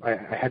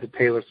had to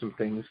tailor some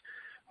things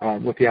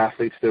with the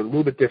athletes. They're a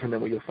little bit different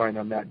than what you'll find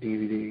on that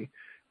DVD,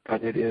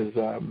 but it is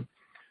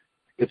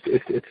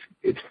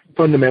it's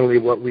fundamentally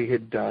what we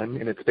had done,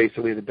 and it's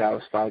basically the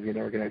Taoist 5-unit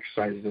organ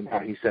exercises and how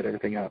he set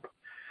everything up.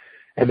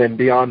 And then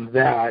beyond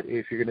that,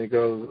 if you're going to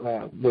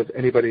go with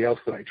anybody else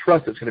that I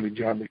trust, it's going to be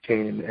John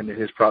McCain and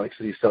his products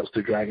that he sells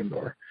through Dragon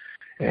Door.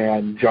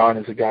 And John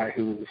is a guy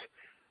who's,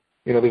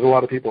 there's a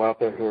lot of people out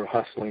there who are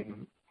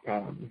hustling,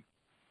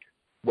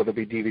 whether it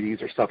be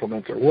DVDs or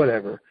supplements or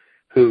whatever,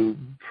 who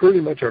pretty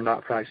much are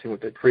not practicing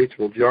what they preach.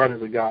 Well, John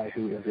is a guy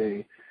who is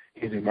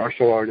he's a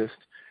martial artist.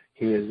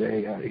 He's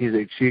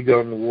a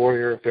Qigong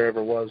warrior if there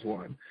ever was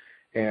one.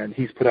 And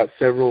he's put out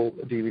several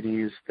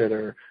DVDs that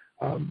are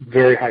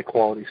very high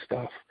quality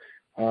stuff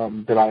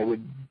that I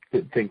would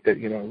think that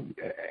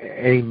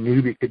any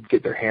newbie could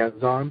get their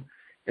hands on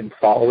and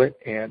follow it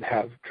and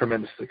have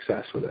tremendous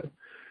success with it.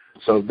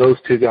 So those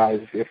two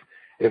guys, if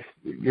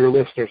you're a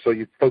listener, so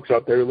you folks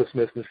out there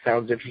listening to this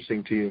sounds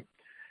interesting to you,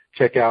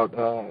 check out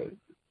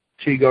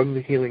Qigong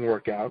the Healing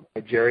Workout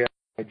by Jerry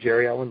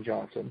Allen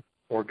Johnson,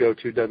 or go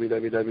to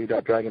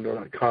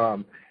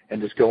www.dragondoor.com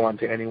and just go on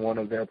to any one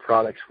of their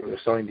products where they're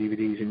selling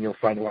DVDs, and you'll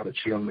find a lot of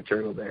Qigong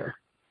material there.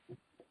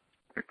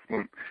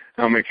 Excellent.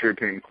 I'll make sure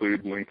to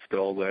include links to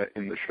all that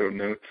in the show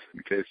notes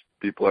in case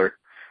people are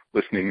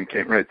listening and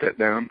can't write that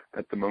down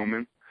at the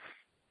moment.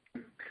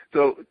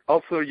 So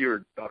also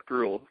your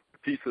doctoral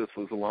thesis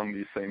was along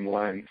these same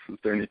lines. Is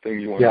there anything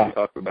you want to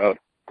talk about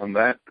on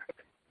that?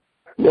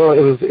 Well,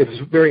 it was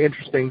very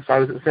interesting. So I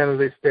was at San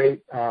Jose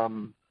State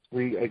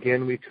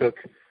We took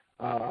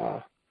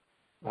it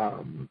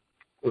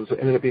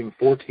ended up being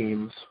 4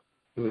 teams.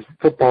 It was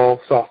football,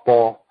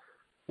 softball,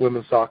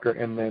 women's soccer,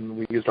 and then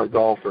we used our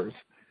golfers.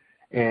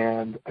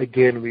 And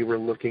again, we were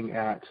looking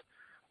at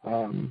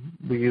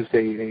we used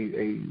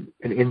an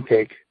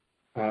intake.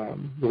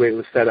 The way it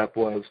was set up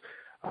was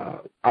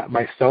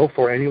myself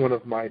or any one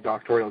of my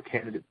doctoral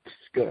candidate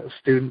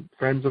student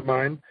friends of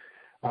mine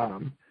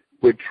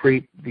would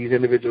treat these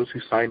individuals who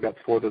signed up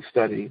for the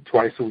study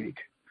twice a week.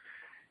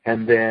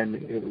 And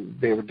then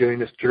they were doing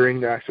this during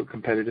the actual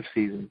competitive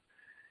season.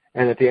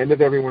 And at the end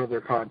of every one of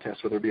their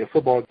contests, whether it be a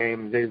football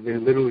game, they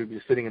literally would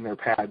be sitting in their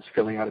pads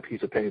filling out a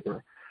piece of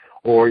paper.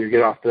 Or you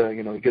get off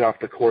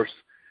the course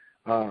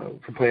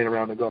from playing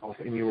around the golf,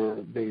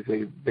 and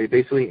they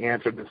basically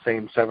answered the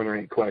same 7 or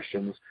 8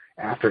 questions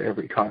after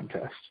every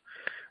contest.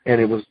 And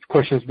it was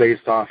questions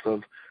based off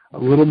of a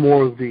little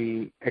more of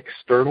the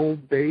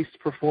external-based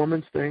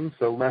performance thing,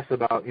 so less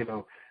about,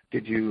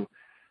 did you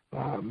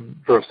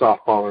for a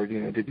softballer,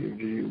 did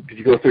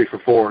you go 3 for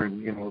 4,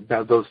 and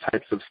those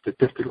types of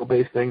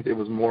statistical-based things. It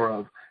was more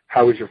of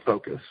how was your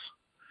focus,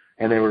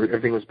 and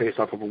everything was based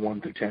off of a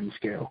 1 through 10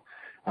 scale.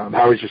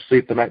 How was your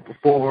sleep the night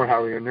before?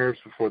 How were your nerves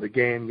before the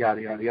game?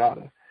 Yada yada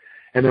yada.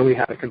 And then we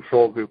had a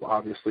control group,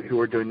 obviously, who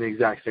were doing the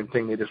exact same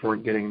thing. They just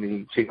weren't getting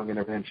the Qigong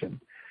intervention.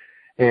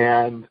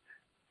 And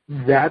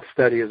that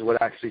study is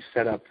what actually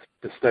set up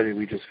the study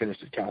we just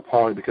finished at Cal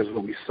Poly, because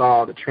what we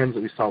saw, the trends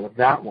that we saw with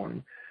that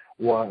one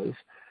was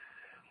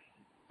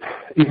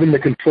even the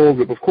control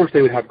group, of course,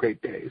 they would have great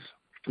days.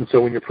 And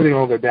so when you're putting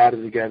all their data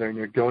together and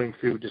you're going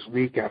through just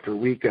week after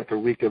week after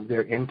week of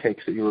their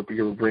intakes that you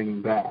were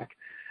bringing back,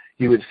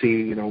 you would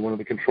see, one of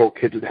the control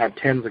kids would have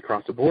 10s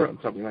across the board on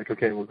something like,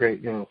 okay, well,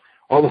 great,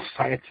 all the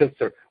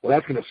scientists are, well,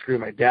 that's going to screw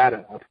my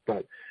data up.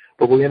 But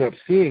what we ended up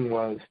seeing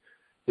was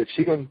the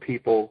Qigong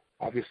people,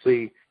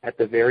 obviously, at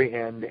the very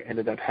end,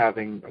 ended up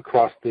having,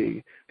 across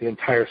the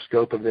entire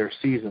scope of their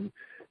season,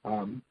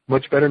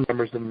 much better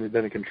numbers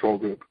than a control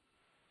group.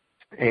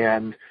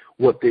 And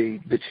what the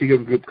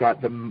Qigong group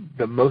got the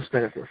most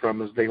benefit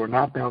from is they were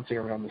not bouncing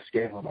around the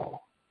scale at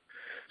all.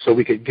 So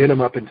we could get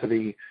them up into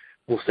the,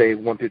 we'll say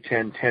 1 through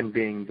 10, 10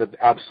 being the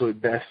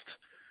absolute best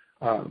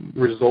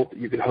result that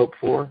you could hope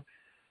for.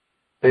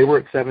 They were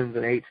at 7s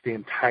and 8s the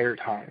entire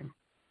time.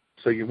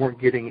 So you weren't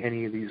getting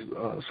any of these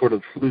sort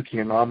of fluky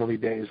anomaly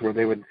days where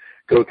they would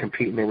go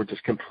compete and they were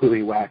just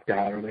completely whacked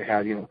out, or they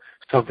had,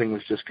 something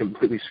was just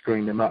completely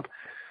screwing them up.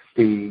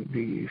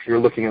 If you're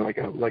looking at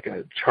like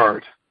a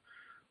chart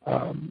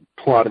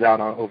plotted out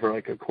over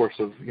like a course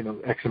of,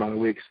 X amount of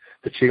weeks,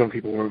 the Qigong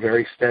people were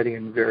very steady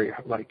and very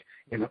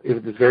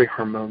it was very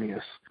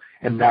harmonious.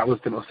 And that was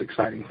the most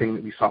exciting thing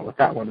that we saw with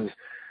that one, is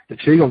the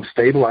Qigong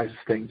stabilizes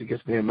things. It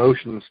gets the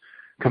emotions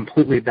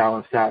completely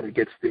balanced out. It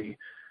gets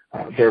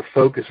their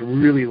focus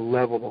really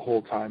level the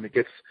whole time. It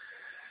gets,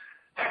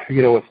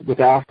 with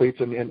athletes,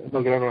 and I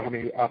don't know how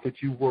many athletes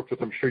you worked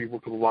with. I'm sure you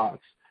worked with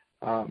lots.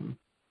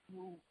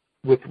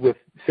 With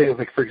say,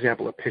 like, for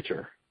example, a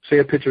pitcher. Say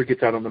a pitcher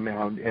gets out on the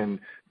mound and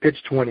pitch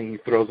 20,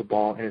 throws a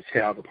ball, and it's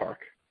hit out of the park.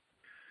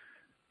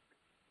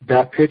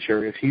 That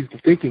pitcher, if he's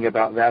thinking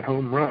about that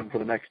home run for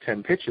the next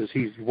 10 pitches,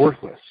 he's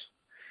worthless.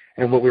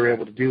 And what we were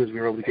able to do is we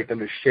were able to get them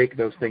to shake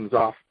those things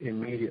off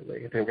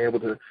immediately. They were able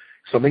to,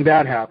 something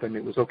bad happened,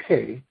 it was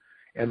okay,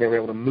 and they were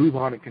able to move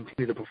on and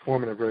continue to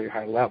perform at a very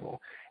high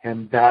level.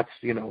 And that's,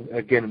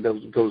 again,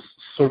 those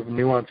sort of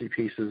nuancy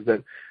pieces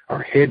that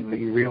are hidden that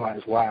you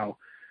realize, wow,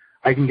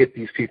 I can get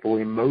these people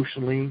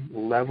emotionally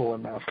level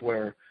enough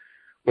where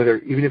whether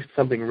even if it's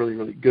something really,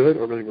 really good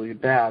or really, really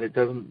bad, it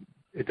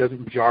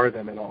doesn't jar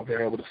them at all.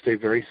 They're able to stay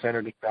very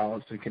centered and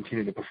balanced and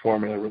continue to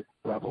perform at a really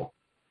level.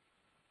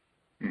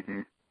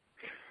 Mm-hmm.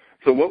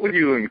 So what would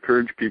you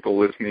encourage people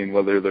listening,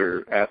 whether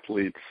they're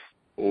athletes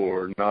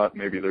or not,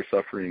 maybe they're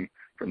suffering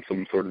from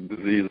some sort of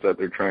disease that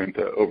they're trying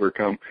to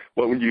overcome,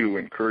 what would you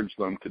encourage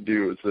them to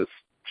do?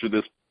 Should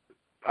this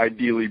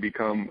ideally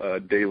become a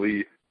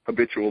daily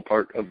habitual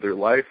part of their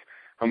life?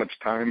 How much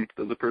time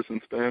does a person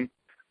spend?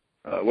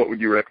 What would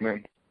you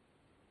recommend?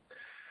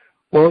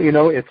 Well,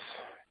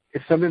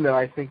 it's something that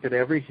I think that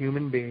every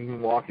human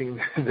being walking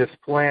this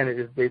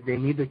planet, they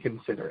need to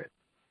consider it.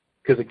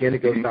 Because, again,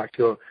 it goes back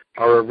to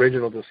our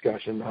original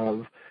discussion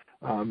of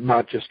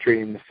not just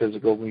treating the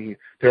physical.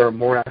 There are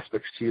more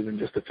aspects to you than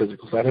just the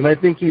physical side. And I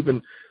think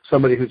even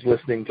somebody who's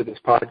listening to this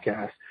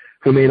podcast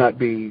who may not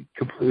be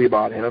completely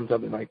bought in on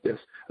something like this,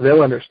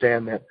 they'll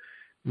understand that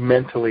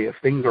mentally, if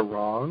things are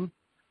wrong,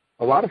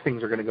 a lot of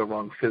things are going to go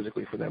wrong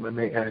physically for them. And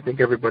I think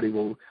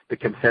the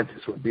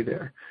consensus would be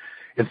there.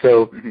 And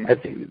so I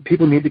think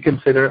people need to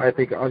consider, I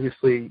think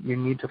obviously you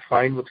need to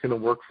find what's going to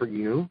work for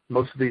you.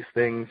 Most of these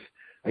things,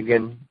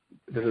 again,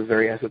 this is a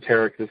very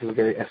esoteric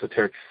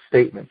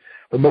statement,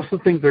 but most of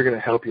the things that are going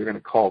to help you are going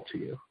to call to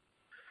you.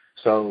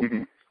 So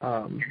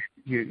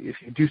if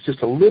you do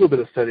just a little bit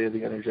of study of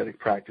the energetic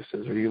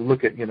practices, or you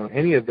look at,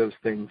 any of those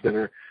things that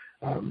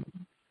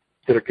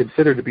are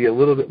considered to be a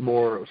little bit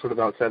more sort of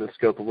outside the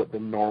scope of what the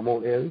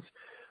normal is,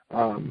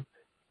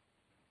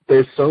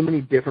 there's so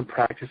many different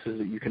practices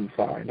that you can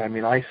find. I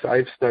mean,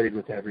 I've studied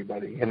with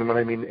everybody, and when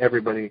I mean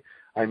everybody,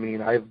 I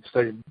mean I've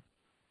studied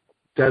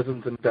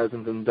dozens and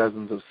dozens and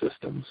dozens of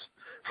systems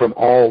from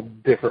all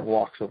different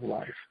walks of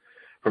life,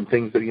 from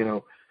things that, you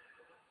know,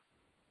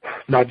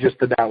 not just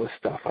the Taoist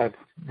stuff. I've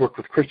worked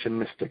with Christian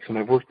mystics, and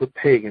I've worked with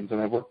pagans,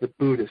 and I've worked with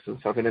Buddhists and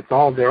stuff, and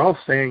they're all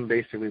saying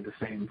basically the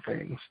same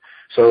things.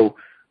 So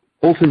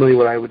ultimately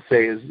what I would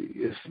say is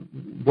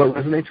what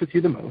resonates with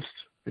you the most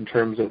in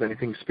terms of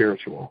anything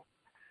spiritual,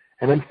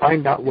 and then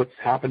find out what's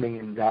happening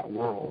in that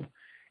world.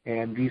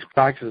 And these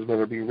practices,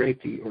 whether it be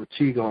Reiki or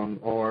Qigong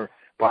or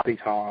body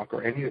talk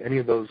or any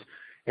of those,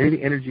 any of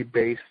the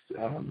energy-based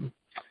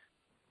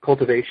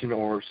cultivation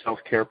or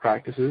self-care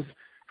practices,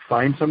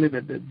 find something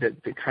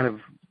that kind of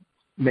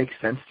makes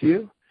sense to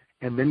you,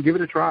 and then give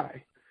it a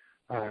try.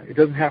 It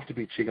doesn't have to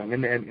be Qigong,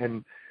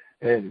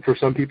 and for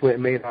some people it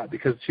may not,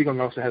 because Qigong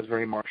also has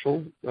very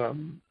martial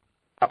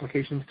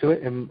applications to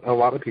it, and a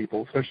lot of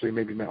people, especially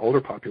maybe my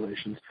older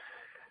populations,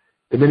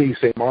 the minute you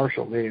say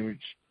martial, they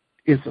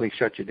instantly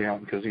shut you down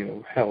because, you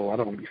know, hell, we're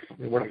not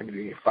going to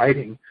be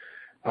fighting.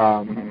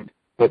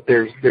 But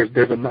there's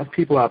enough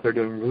people out there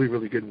doing really,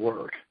 really good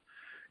work,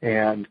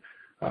 and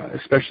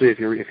especially if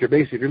you're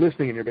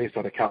listening and you're based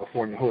out of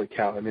California, holy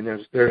cow! I mean,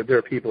 there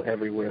are people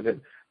everywhere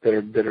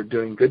that are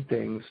doing good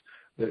things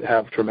that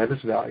have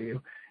tremendous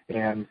value,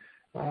 and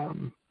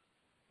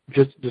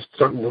just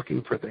start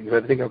looking for things.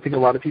 I think a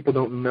lot of people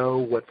don't know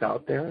what's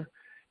out there,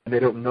 and they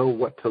don't know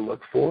what to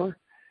look for.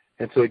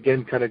 And so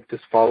again, kind of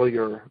just follow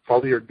your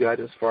gut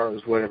as far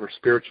as whatever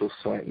spiritual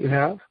slant you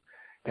have,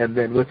 and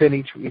then within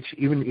each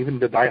even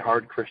the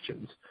diehard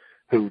Christians,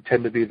 who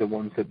tend to be the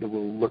ones that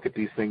will look at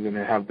these things and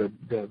have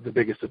the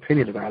biggest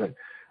opinion about it.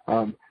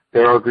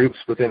 There are groups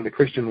within the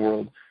Christian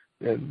world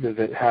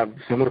that have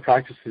similar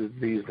practices to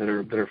these that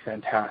are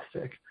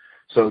fantastic.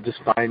 So just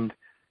find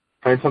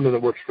something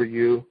that works for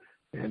you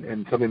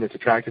and something that's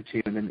attractive to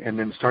you, and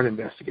then start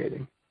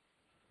investigating.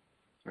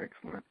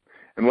 Excellent.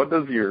 And what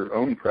does your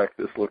own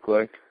practice look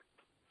like?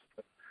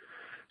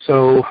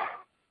 So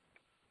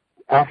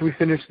after we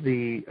finished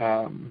the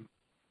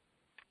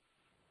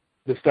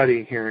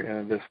study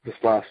here this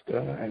last,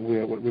 and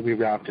we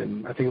wrapped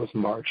in, I think it was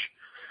March,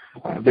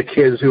 the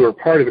kids who were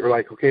part of it were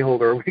like, okay,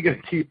 Holder, are we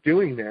going to keep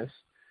doing this?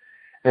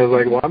 And I was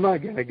like, well, I'm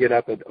not going to get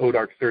up at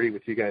dark 30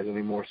 with you guys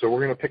anymore, so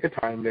we're going to pick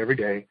a time every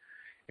day,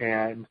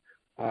 and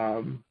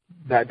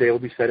that day will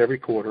be set every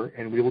quarter,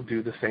 and we will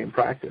do the same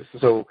practice.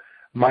 So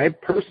my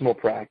personal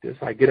practice,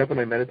 I get up and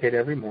I meditate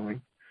every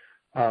morning.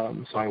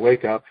 So I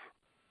wake up,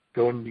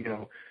 go and, you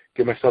know,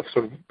 get myself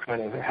sort of kind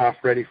of half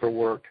ready for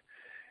work,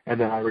 and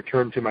then I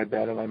return to my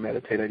bed and I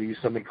meditate. I use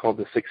something called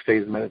the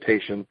 6-phase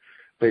meditation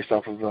based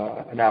off of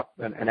an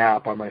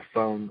app on my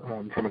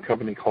phone from a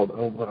company called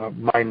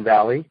Mind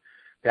Valley.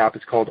 The app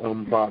is called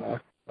Omvana,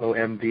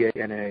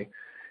 Omvana,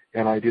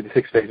 and I do the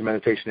 6-phase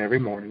meditation every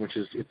morning, which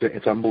is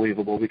it's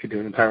unbelievable. We could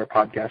do an entire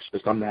podcast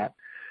just on that.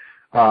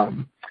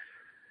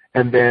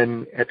 And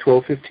then at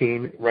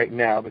 12:15 right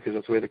now, because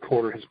that's the way the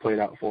quarter has played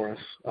out for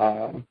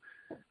us,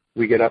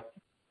 we get up,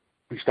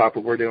 we stop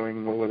what we're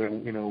doing, whether,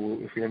 you know,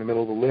 if you're in the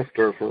middle of a lift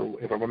or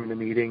if I'm in a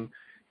meeting,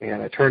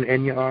 and I turn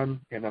Enya on,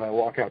 and then I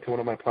walk out to one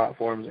of my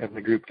platforms, and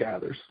the group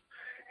gathers.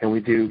 And we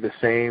do the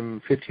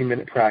same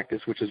 15-minute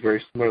practice, which is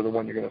very similar to the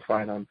one you're going to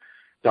find on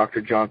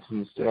Dr.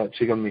 Johnson's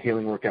Qigong the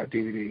Healing Workout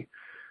DVD.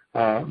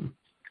 And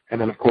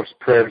then, of course,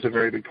 prayer is a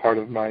very big part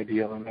of my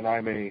deal, and I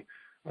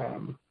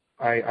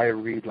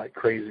read like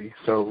crazy.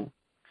 So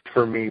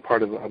for me,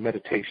 part of a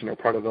meditation or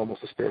part of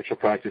almost a spiritual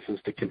practice is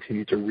to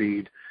continue to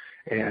read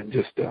and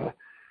just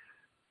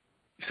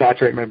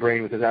saturate my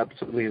brain with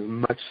absolutely as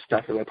much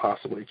stuff as I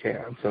possibly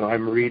can. So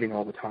I'm reading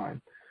all the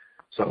time.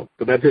 So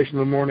the meditation in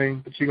the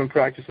morning, the Qigong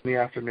practice in the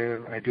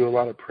afternoon, I do a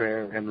lot of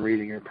prayer, and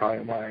reading are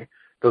probably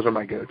those are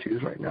my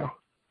go-tos right now.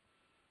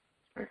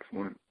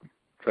 Excellent.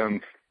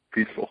 Sounds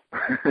peaceful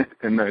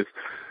and nice.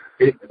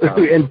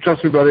 And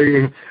trust me, brother,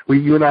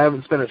 you and I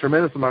haven't spent a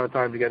tremendous amount of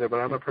time together,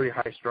 but I'm a pretty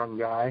high-strung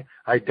guy.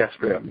 I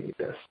desperately need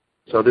this.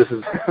 So this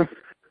is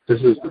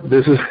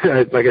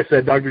like I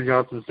said, Dr.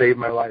 Johnson saved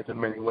my life in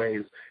many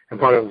ways, and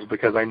part of it was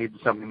because I needed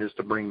something just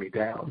to bring me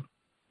down.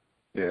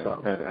 Yeah,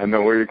 so. I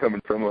know where you're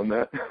coming from on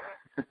that.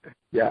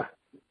 Yeah.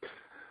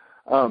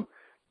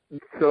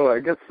 So I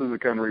guess this is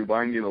kind of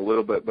rewinding a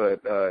little bit,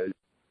 but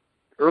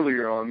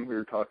earlier on we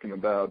were talking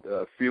about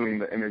feeling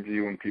the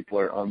energy when people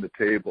are on the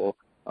table.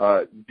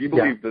 Do you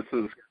believe this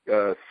is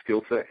a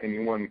skill set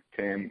anyone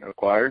can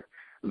acquire?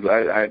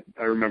 I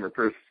remember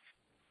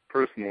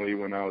personally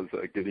when I was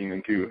getting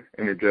into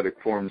energetic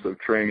forms of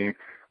training,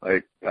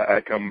 like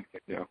I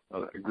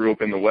grew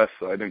up in the West,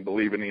 so I didn't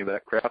believe any of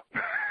that crap.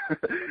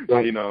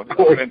 But, you know,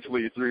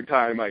 eventually through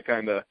time I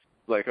kind of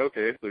like,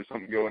 okay, there's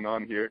something going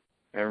on here.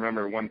 And I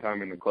remember one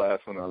time in the class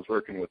when I was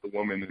working with a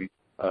woman and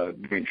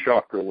doing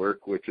chakra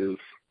work, which is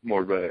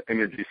more of an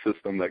energy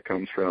system that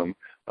comes from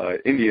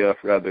India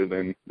rather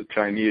than the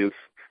Chinese.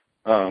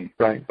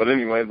 Right. But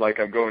anyway, like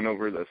I'm going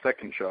over the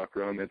second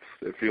chakra, and it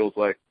feels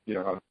like, you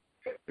know,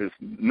 there's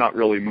not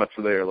really much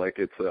there. Like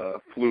it's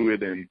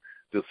fluid and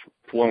just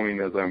flowing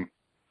as I'm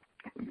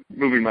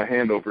moving my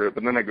hand over it.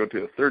 But then I go to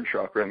the third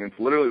chakra, and it's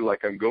literally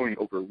like I'm going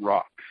over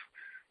rocks,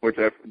 which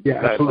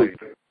absolutely.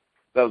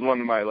 That was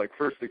one of my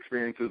first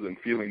experiences in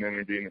feeling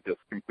energy, and it just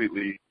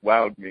completely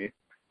wowed me.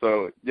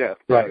 So yeah,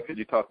 right. Could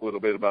you talk a little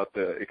bit about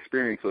the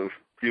experience of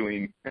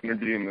feeling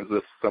energy, and is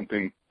this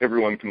something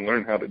everyone can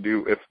learn how to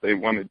do if they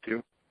wanted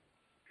to?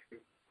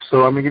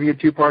 So I'm going to give you a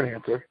two-part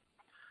answer.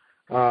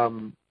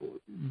 I'm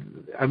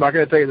not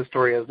going to tell you the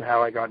story as to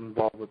how I got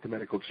involved with the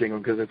medical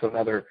Qigong, because it's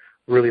another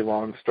really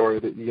long story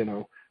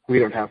that, we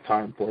don't have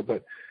time for.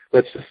 But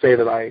let's just say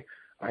that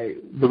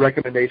the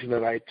recommendation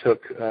that I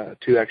took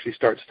to actually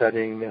start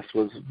studying this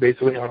was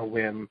basically on a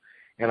whim,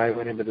 and I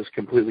went into this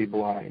completely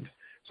blind.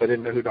 So I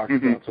didn't know who Dr.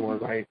 Johnson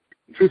was. I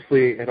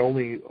truthfully had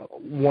only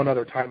one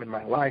other time in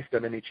my life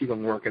done any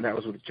Qigong work, and that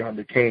was with John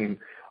Duquesne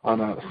on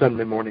a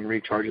Sunday morning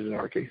recharges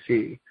at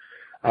RKC.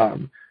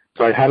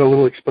 So I had a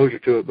little exposure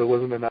to it, but it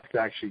wasn't enough to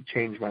actually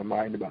change my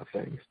mind about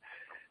things.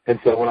 And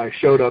so when I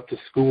showed up to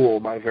school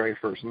my very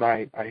first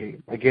night, I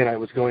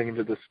was going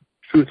into this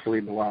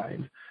truthfully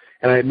blind.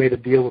 And I had made a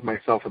deal with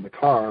myself in the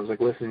car. I was like,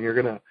 listen,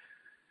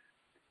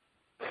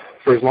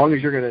 for as long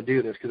as you're going to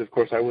do this, because, of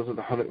course, I wasn't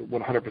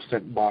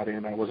 100% bought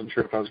in. I wasn't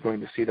sure if I was going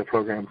to see the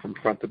program from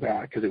front to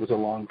back because it was a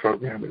long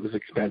program. It was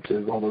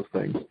expensive, all those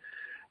things.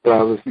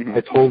 But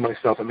I told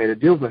myself, I made a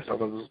deal with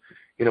myself. I was,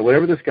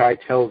 whatever this guy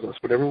tells us,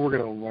 whatever we're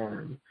going to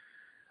learn,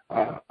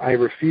 I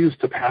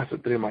refused to pass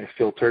it through my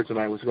filters, and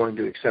I was going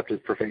to accept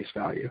it for face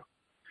value.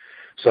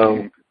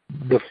 So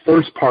the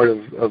first part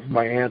of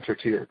my answer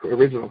to your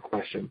original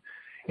question,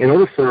 in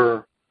order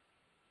for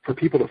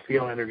people to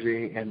feel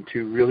energy and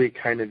to really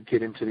kind of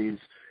get into these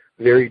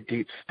very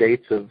deep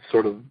states of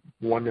sort of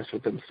oneness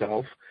with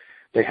themselves,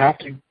 they have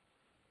to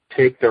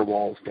take their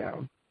walls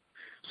down.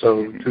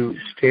 So to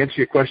answer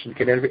your question,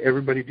 can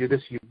everybody do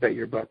this? You bet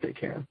your butt they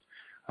can.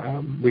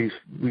 We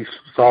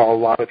saw a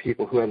lot of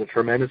people who had a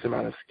tremendous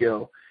amount of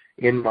skill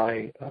in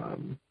my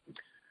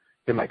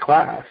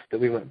class that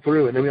we went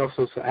through, and then we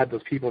also had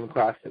those people in the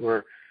class that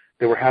were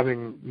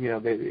having,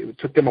 it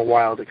took them a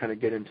while to kind of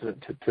get into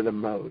the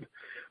mode.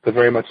 But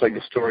very much like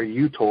the story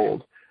you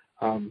told,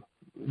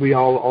 we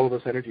all of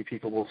us energy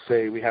people will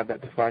say we have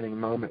that defining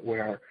moment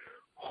where,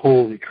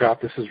 holy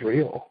crap, this is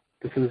real.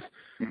 This is,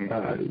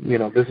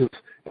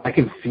 I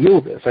can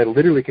feel this. I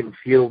literally can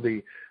feel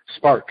the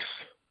sparks,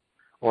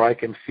 or I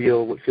can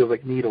feel what feels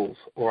like needles,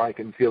 or I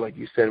can feel, like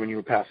you said when you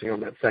were passing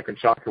over that second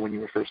chakra when you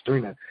were first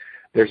doing that,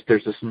 there's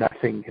this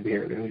nothing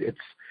here.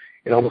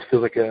 It almost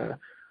feels like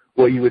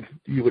what you would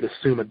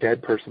assume a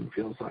dead person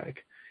feels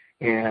like.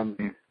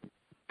 And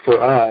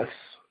for us,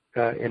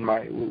 when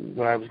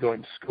I was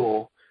going to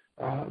school,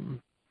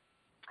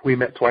 we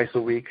met twice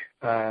a week,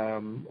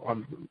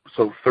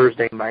 so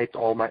Thursday nights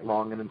all night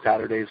long, and then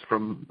Saturdays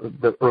from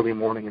the early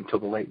morning until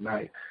the late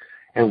night.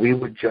 And we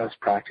would just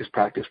practice.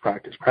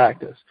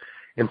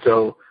 And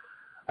so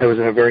I was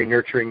in a very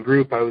nurturing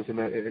group. I was in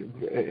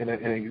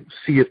a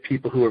sea of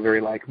people who were very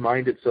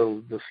like-minded.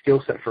 So the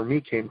skill set for me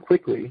came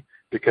quickly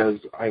because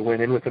I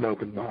went in with an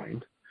open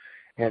mind.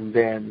 And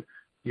then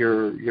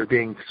you're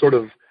being sort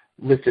of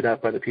lifted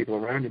up by the people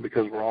around you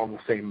because we're all in the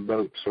same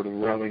boat, sort of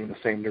rowing in the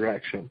same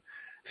direction.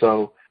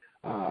 So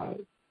for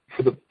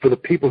the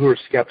people who are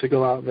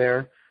skeptical out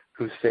there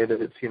who say that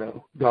it's,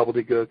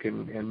 gobbledygook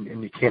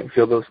and you can't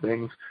feel those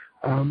things,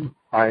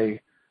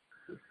 I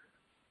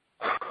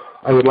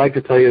would like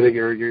to tell you that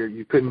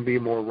you couldn't be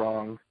more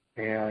wrong,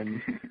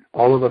 and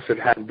all of us have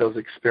had those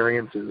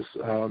experiences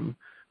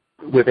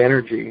with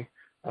energy.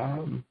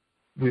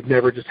 We've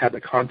never just had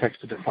the context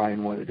to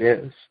define what it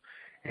is,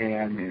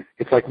 and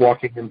it's like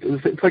walking into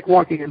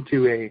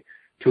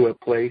a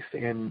place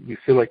and you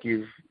feel like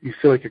you're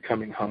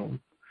coming home,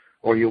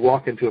 or you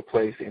walk into a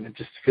place and it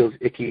just feels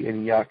icky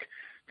and yuck.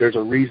 There's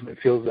a reason it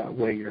feels that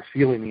way. You're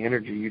feeling the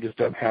energy. You just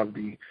don't have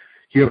the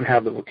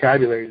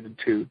vocabulary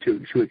to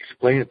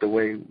explain it the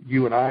way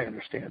you and I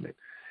understand it.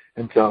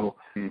 And so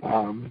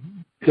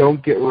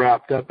don't get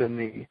wrapped up in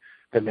the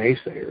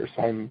naysayers.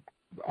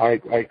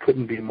 I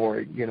couldn't be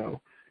more,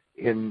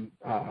 in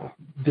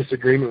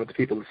disagreement with the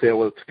people that say,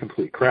 well, it's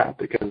complete crap,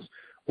 because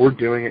we're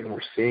doing it and we're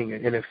seeing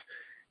it. And if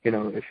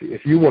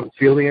you want to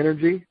feel the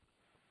energy,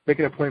 make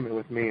an appointment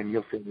with me and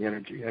you'll feel the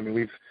energy. I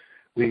mean,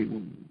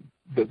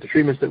 the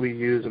treatments that we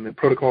use and the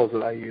protocols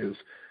that I use,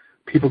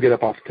 people get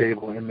up off the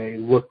table and they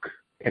look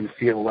and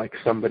feel like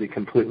somebody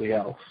completely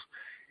else.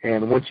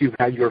 And once you've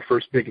had your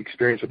first big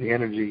experience with the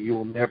energy, you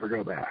will never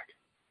go back.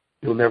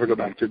 You'll never go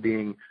back to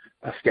being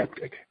a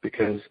skeptic,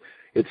 because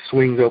it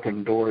swings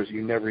open doors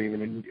you never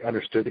even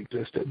understood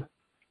existed.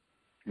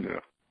 Yeah.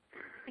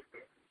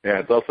 Yeah,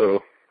 it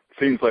also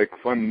seems like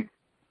fun,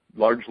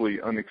 largely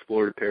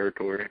unexplored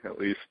territory, at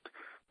least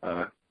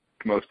to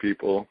most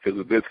people, because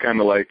it's kind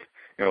of like,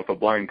 if a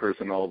blind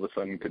person all of a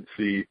sudden could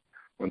see,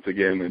 once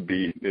again,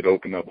 it'd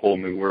open up a whole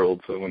new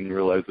world. So when you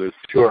realize there's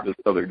this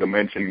other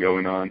dimension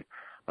going on,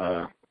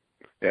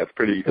 it's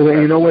pretty.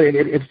 You know what?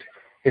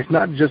 It's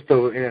not just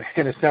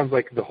and it sounds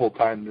like the whole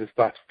time, this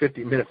last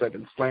 50 minutes I've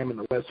been slamming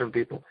the Western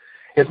people.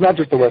 It's not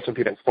just the Western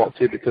people's fault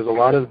too, because a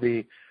lot of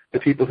the the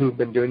people who've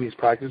been doing these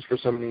practices for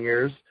so many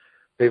years,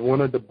 they've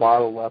wanted to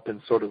bottle up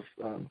and sort of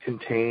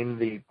contain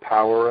the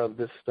power of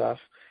this stuff,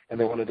 and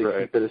they wanted to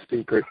keep it a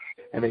secret,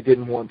 and they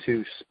didn't want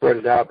to spread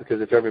it out,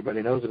 because if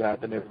everybody knows about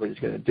it, then everybody's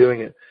going to be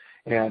doing it.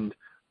 And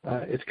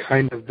it's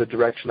kind of the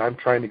direction I'm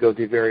trying to go,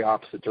 the very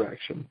opposite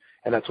direction.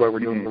 And that's why we're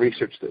doing the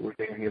research that we're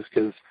doing, is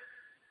because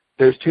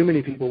there's too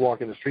many people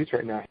walking the streets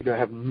right now who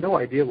have no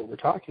idea what we're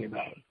talking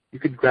about. You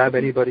could grab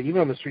anybody,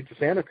 even on the streets of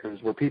Santa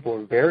Cruz, where people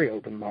are very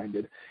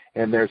open-minded,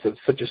 and there's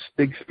such a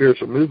big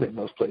spiritual movement in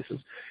those places.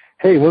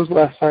 Hey, when was the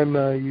last time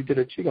you did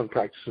a Qigong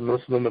practice? And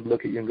most of them would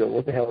look at you and go,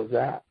 what the hell is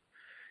that?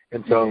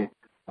 And so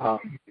I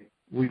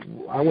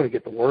want to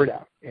get the word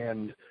out.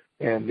 And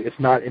it's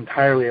not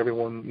entirely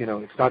everyone,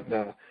 it's not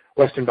the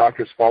Western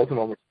doctors' fault and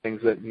all those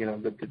things that,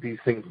 that these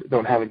things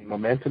don't have any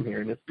momentum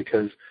here. And it's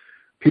because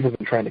people have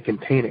been trying to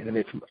contain it.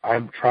 And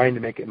I'm trying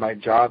to make it my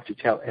job to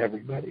tell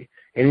everybody.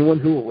 Anyone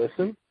who will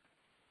listen,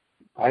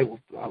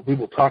 we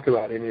will talk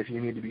about it. And if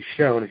you need to be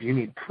shown, if you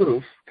need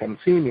proof, come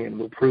see me and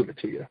we'll prove it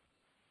to you.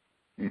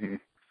 Mm-hmm.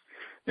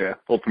 Yeah,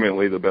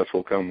 ultimately the best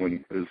will come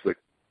when there's the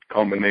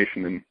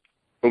combination and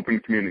open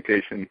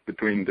communication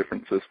between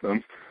different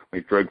systems.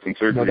 Like drugs and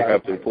surgery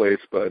have their place,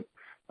 but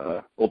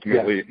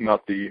ultimately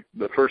not the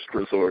first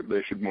resort.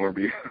 They should more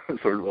be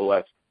sort of a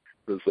last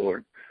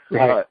resort.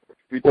 Right.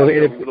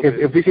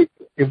 If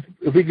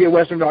we get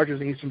Western doctors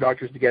and Eastern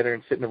doctors together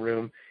and sit in a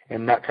room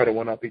and not try to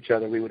one-up each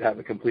other, we would have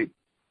a complete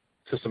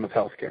system of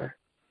healthcare.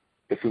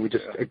 If we would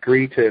just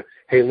agree to,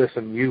 hey,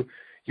 listen,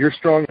 you're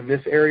strong in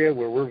this area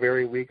where we're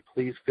very weak.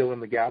 Please fill in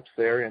the gaps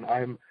there. And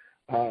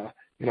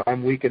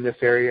I'm weak in this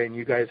area, and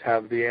you guys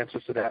have the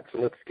answers to that. So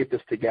let's get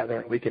this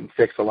together, and we can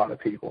fix a lot of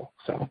people.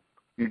 So,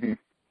 yeah,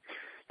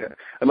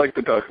 I'd like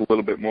to talk a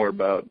little bit more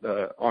about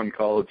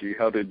oncology.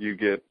 How did you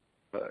get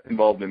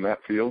involved in that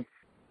field?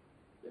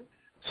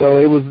 So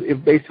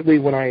it basically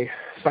when I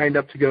signed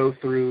up to go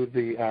through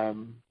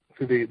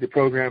the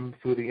program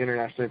through the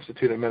International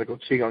Institute of Medical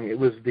Qigong, it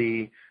was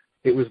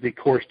the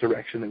course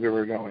direction that we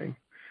were going.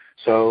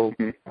 So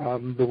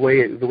the way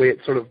it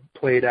sort of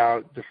played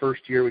out, the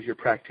first year was your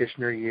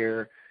practitioner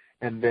year,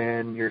 and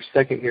then your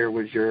second year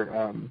was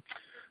your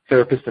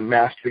therapist and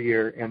master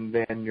year, and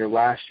then your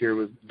last year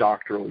was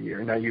doctoral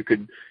year. Now you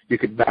could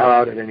bow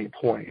out at any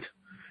point,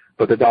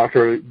 but the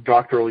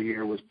doctoral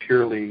year was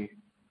purely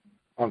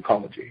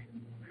oncology.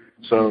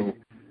 So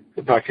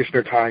the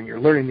practitioner time, you're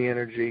learning the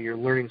energy, you're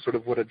learning sort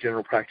of what a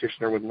general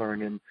practitioner would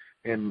learn, and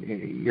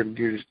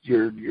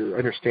you're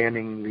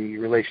understanding the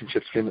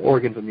relationships between the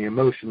organs and the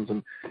emotions,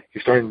 and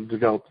you're starting to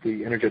develop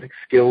the energetic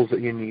skills that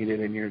you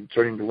needed, and you're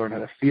starting to learn how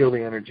to feel the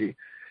energy.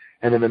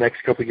 And then the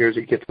next couple of years,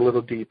 it gets a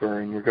little deeper,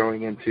 and we're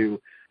going into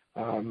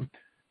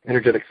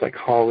energetic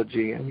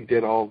psychology, and we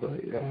did all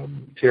the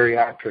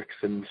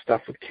geriatrics and stuff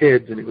with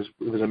kids, and it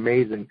was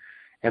amazing.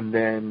 And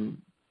then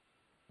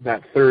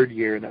that third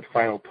year and that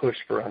final push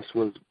for us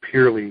was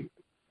purely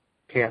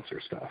cancer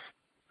stuff,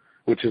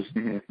 which is,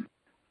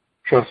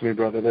 trust me,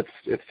 brother,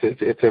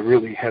 it's a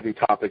really heavy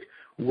topic,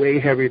 way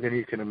heavier than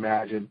you can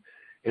imagine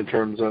in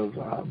terms of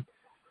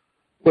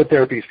what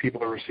therapies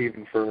people are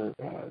receiving for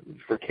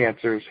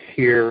cancers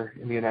here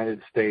in the United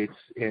States,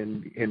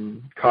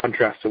 in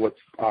contrast to what's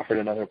offered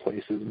in other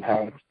places, and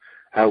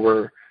how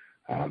we're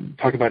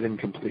talking about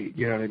incomplete.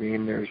 You know what I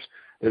mean? There's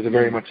a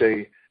very much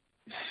a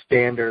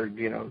standard,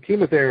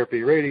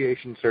 chemotherapy,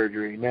 radiation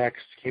surgery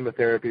next,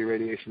 chemotherapy,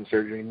 radiation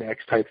surgery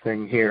next type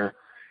thing here.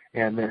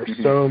 And there are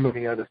so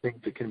many other things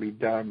that can be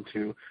done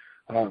to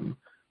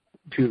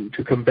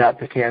combat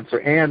the cancer.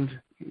 And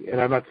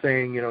I'm not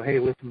saying, hey,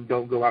 listen,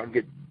 don't go out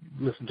and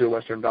listen to a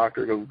Western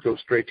doctor. Go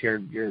straight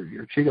to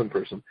your Qigong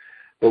person.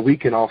 But we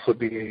can also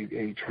be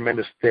a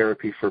tremendous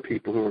therapy for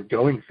people who are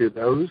going through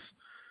those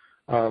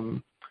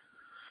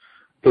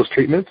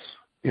treatments.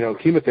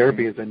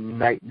 Chemotherapy is a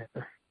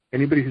nightmare.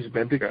 Anybody who's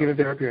been through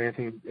chemotherapy or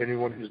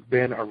anyone who's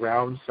been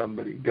around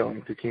somebody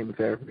going through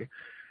chemotherapy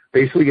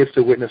basically gets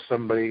to witness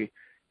somebody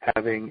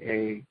having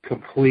a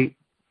complete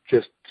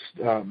just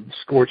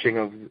scorching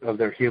of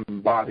their human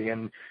body,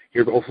 and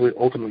you're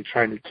ultimately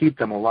trying to keep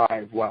them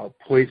alive while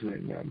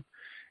poisoning them.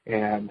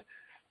 And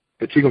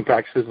the Qigong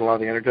practices and a lot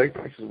of the energetic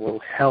practices will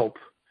help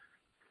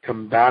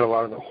combat a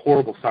lot of the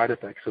horrible side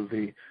effects of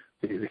the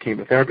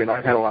chemotherapy. And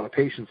I've had a lot of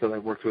patients that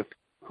I've worked with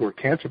who are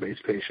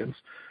cancer-based patients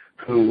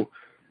who,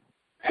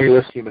 hey,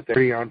 listen,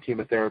 chemotherapy, on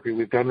chemotherapy,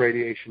 we've done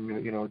radiation,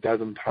 a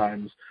dozen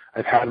times.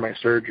 I've had my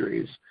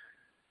surgeries.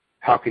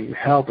 How can you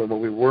help? And what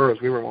we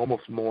were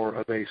almost more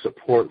of a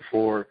support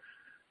for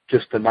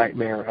just the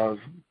nightmare of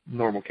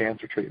normal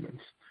cancer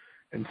treatments.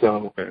 And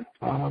so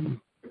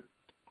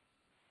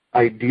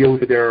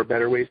ideally there are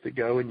better ways to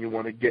go, and you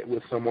want to get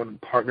with someone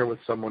and partner with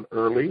someone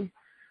early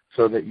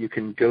so that you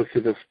can go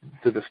through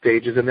the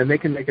stages, and then they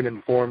can make an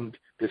informed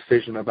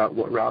decision about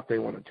what route they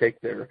want to take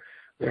their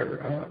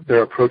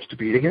approach to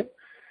beating it.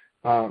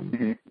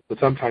 But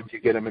sometimes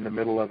you get them in the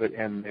middle of it,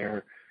 and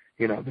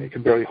they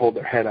can barely hold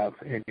their head up,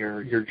 and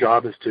your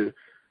job is to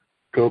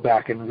go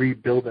back and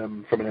rebuild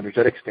them from an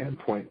energetic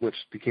standpoint, which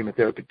the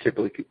chemotherapy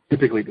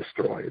typically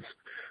destroys.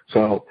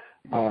 So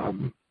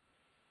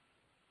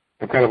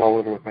I'm kind of all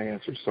over with my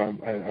answers, so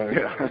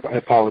I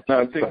apologize.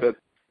 No, I think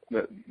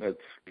that's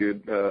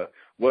good.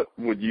 What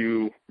would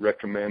you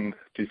recommend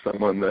to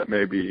someone that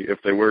maybe, if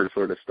they were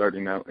sort of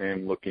starting out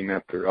and looking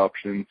at their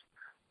options,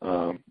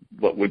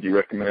 what would you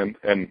recommend?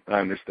 And I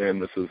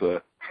understand this is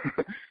a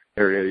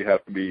area you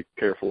have to be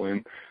careful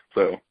in.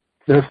 So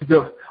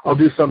I'll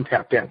do some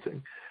tap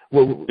dancing.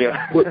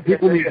 What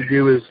people need to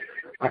do is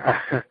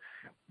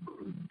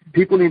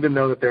people need to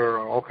know that there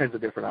are all kinds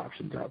of different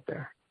options out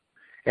there.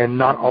 And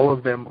not all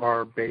of them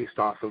are based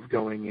off of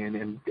going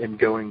in and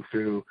going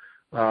through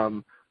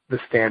the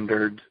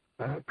standard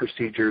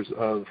procedures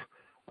of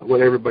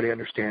what everybody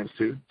understands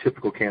through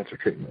typical cancer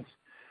treatments.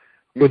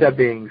 With that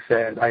being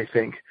said, I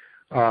think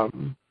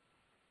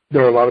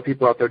there are a lot of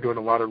people out there doing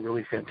a lot of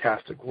really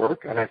fantastic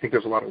work, and I think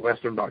there's a lot of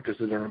Western doctors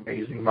that are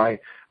amazing. My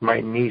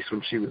niece,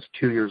 when she was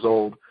 2 years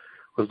old,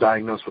 was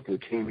diagnosed with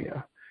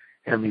leukemia,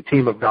 and the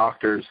team of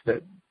doctors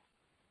that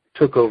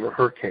took over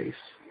her case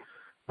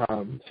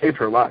saved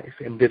her life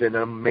and did an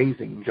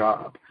amazing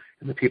job.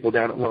 And the people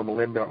down at Loma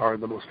Linda are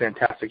the most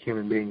fantastic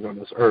human beings on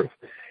this earth.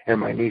 And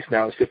my niece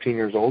now is 15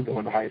 years old,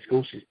 going to high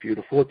school. She's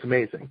beautiful. It's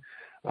amazing.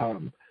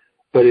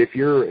 But if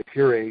you're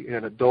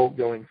an adult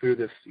going through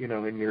this,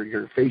 and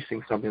you're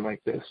facing something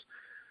like this,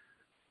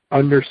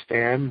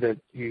 understand that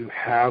you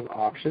have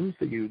options.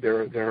 That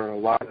there are a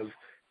lot of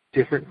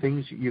different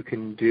things you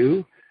can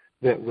do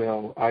that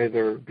will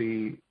either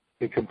be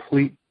a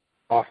complete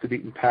off the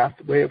beaten path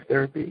way of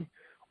therapy,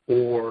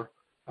 or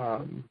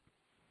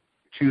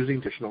choosing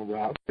additional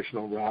route.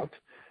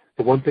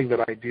 The one thing that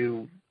I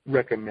do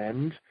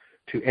recommend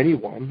to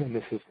anyone, and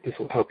this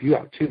will help you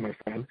out too, my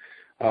friend,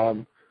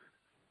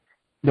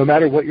 no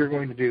matter what you're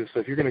going to do. So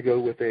if you're going to go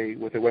with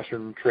a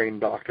Western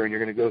trained doctor and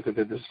you're going to go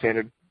through the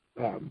standard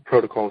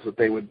protocols that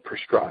they would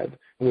prescribe,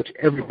 in which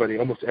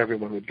almost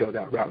everyone would go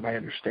that route, and I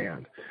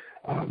understand.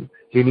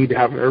 You need to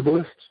have an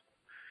herbalist,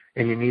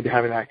 and you need to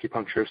have an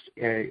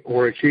acupuncturist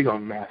or a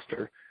Qigong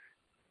master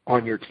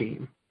on your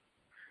team.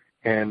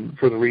 And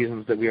for the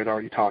reasons that we had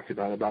already talked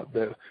about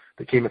the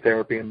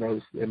chemotherapy and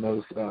those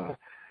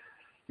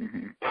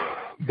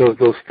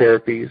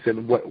therapies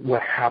and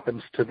what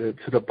happens to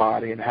the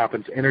body and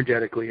happens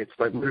energetically, it's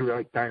like literally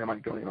like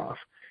dynamite going off,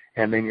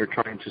 and then you're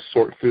trying to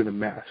sort through the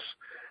mess.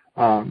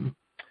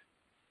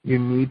 You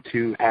need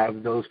to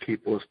have those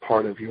people as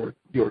part of your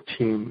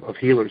team of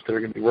healers that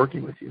are going to be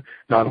working with you,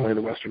 not only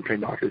the Western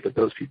trained doctors, but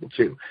those people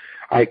too.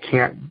 I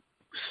can't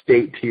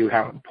state to you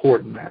how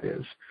important that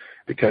is,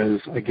 because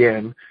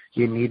again,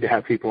 you need to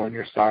have people on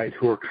your side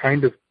who are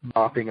kind of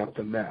mopping up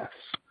the mess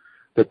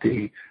that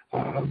the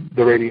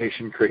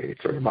radiation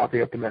creates, or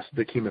mopping up the mess that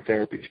the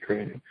chemotherapy is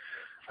creating.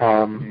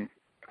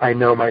 I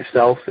know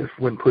myself, if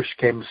when push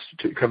come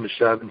to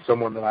shove and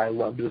someone that I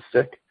loved was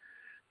sick,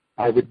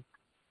 I would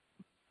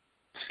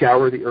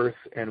scour the earth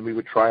and we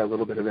would try a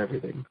little bit of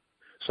everything.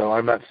 So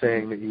I'm not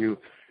saying that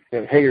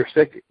hey, you're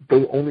sick,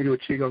 go only to a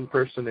Qigong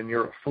person and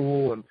you're a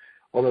fool and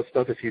all that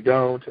stuff if you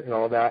don't and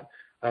all that.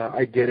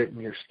 I get it,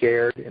 and you're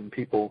scared, and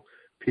people,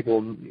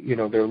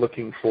 they're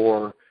looking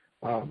for,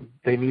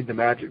 they need the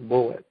magic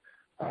bullet.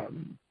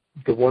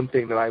 The one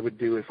thing that I would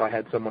do if I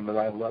had someone that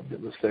I loved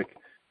that was sick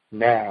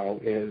now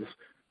is,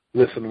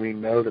 listen, we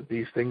know that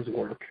these things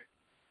work.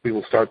 We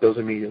will start those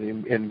immediately,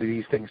 and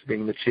these things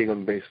being the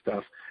Qigong-based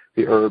stuff,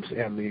 the herbs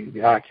and the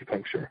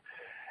acupuncture.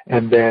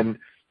 And then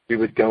we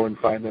would go and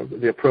find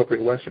the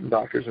appropriate Western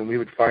doctors, and we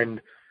would find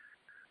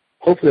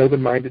hopefully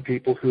open-minded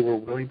people who were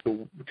willing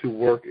to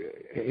work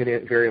in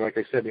it very, like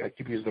I said, I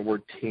keep using the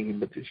word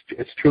team, but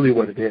it's truly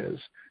what it is.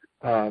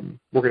 We're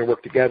going to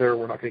work together.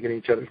 We're not going to get in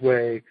each other's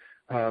way.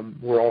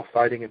 We're all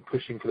fighting and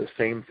pushing for the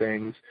same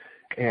things,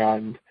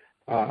 and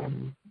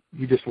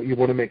you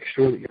want to make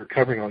sure that you're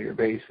covering all your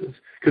bases,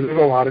 because there's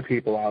a lot of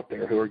people out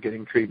there who are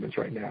getting treatments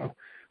right now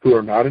who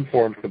are not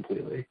informed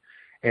completely,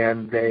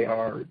 and they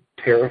are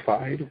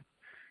terrified,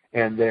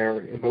 and they're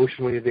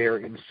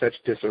in such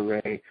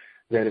disarray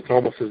that it's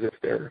almost as if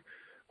their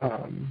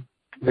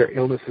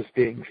illness is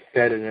being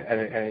fed at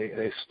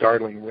a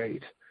startling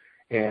rate.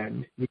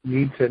 And you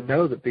need to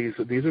know that these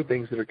are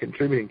things that are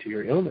contributing to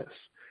your illness,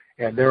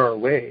 and there are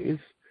ways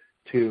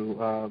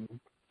to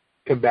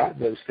combat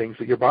those things.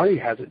 But your body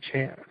has a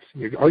chance.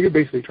 All you're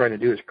basically trying to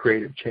do is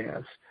create a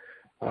chance.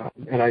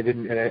 And I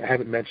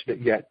haven't mentioned it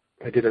yet.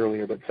 I did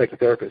earlier, but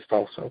psychotherapist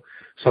also,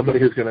 somebody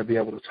who's going to be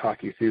able to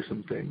talk you through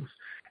some things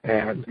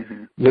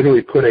and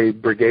literally put a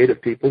brigade of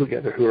people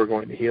together who are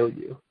going to heal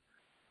you.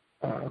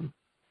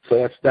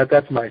 So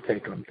that's my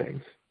take on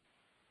things.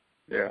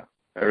 Yeah,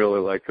 I really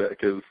like that,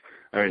 because,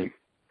 I mean,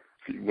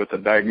 with a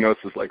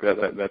diagnosis like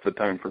that, that's a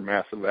time for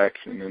massive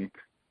action, and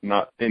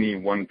not any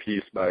one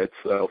piece by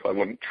itself. I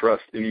wouldn't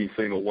trust any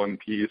single one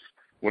piece,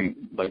 wouldn't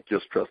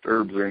just trust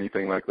herbs or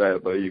anything like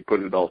that, but you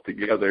put it all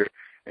together,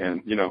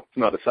 and, it's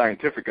not a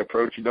scientific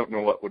approach. You don't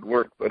know what would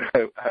work, but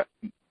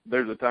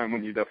there's a time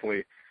when you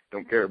definitely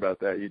don't care about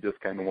that. You just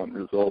kind of want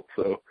results,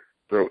 so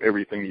throw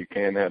everything you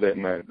can at it,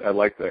 and I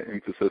like that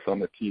emphasis on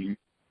the team,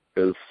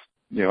 because,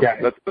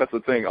 that's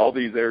the thing. All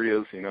these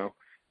areas, to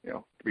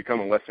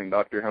become a Western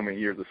doctor, how many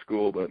years of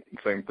school, but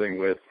same thing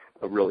with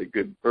a really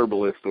good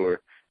herbalist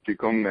or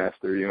Qigong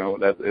master.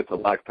 It's a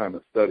lifetime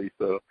of study.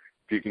 So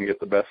if you can get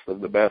the best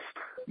of the best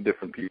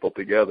different people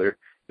together,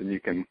 then you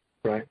can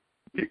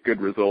get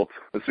good results,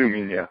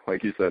 assuming,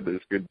 like you said,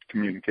 there's good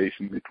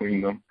communication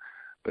between them.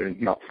 They're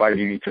not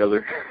fighting each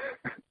other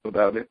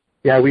without it.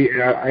 Yeah,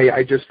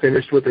 I just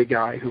finished with a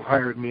guy who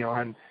hired me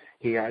on.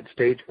 He had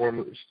stage 4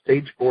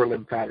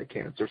 lymphatic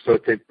cancer, so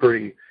it's a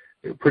pretty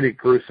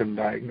gruesome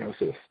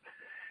diagnosis.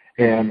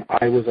 And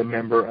I was a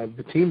member of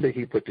the team that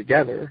he put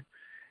together,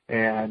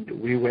 and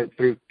we went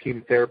through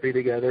chemotherapy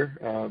together.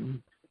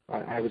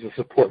 I was a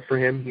support for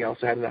him. He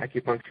also had an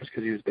acupuncturist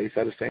because he was based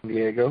out of San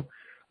Diego.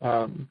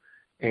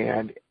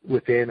 And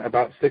within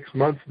about 6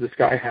 months, this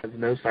guy has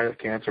no sign of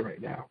cancer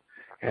right now.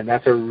 And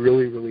that's a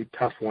really, really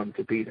tough one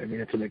to beat. I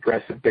mean, it's an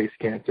aggressive-based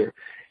cancer.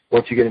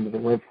 Once you get into the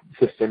lymph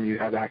system, you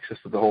have access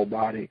to the whole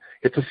body.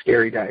 It's a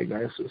scary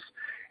diagnosis.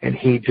 And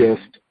he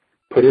just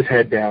put his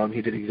head down.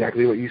 He did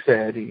exactly what you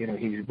said.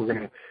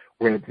 We're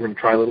gonna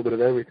try a little bit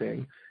of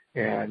everything.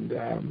 And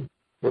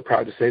we're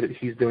proud to say that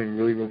he's doing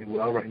really, really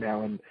well right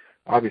now. And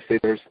obviously,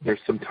 there's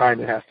some time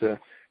that has to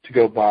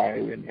go by,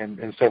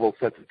 and several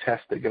sets of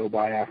tests that go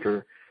by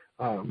after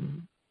a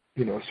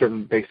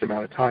certain base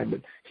amount of time.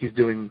 But he's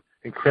doing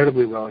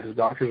incredibly well. His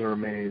doctors are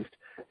amazed,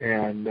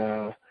 and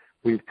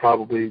we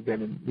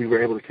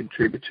were able to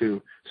contribute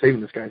to saving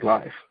this guy's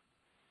life.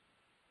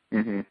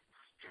 Mhm.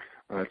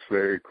 That's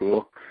very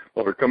cool.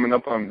 Well, we're coming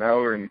up on an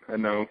hour, and I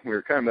know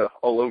we're kind of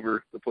all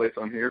over the place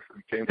on here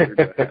from cancer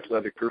to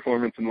athletic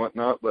performance and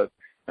whatnot, but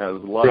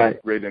there's a lot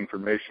of great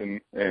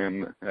information,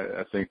 and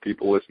I think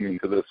people listening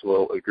to this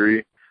will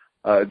agree.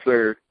 Is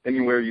there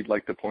anywhere you'd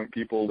like to point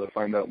people to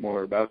find out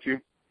more about you?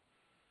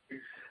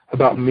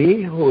 About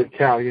me? Holy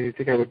cow! You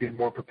think I would be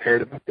more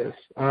prepared about this?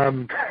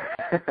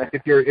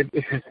 If you're,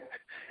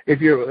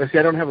 see,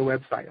 I don't have a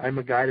website. I'm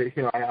a guy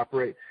that I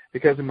operate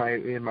because in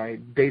my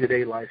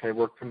day-to-day life I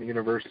work from the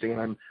university,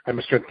 and I'm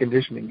a strength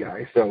conditioning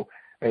guy. So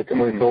it's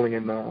only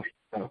in the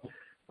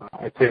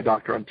I play a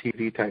doctor on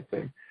TV type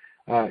thing.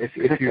 If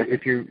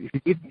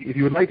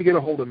you would like to get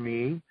a hold of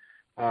me,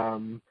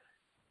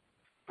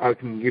 I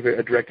can give it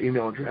a direct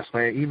email address.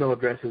 My email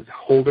address is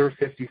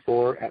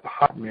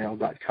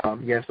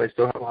holder54@hotmail.com. Yes, I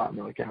still have a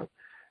Hotmail account.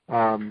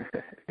 And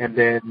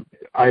then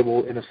I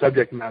will, in a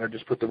subject matter,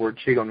 just put the word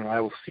Qigong, and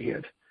I will see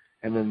it.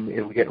 And then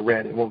it will get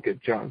read. It won't get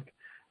junked.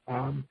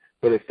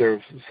 But if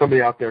there's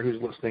somebody out there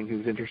who's listening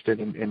who's interested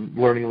in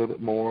learning a little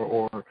bit more,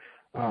 or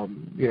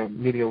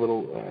needing a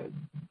little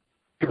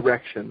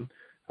direction,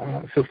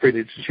 feel free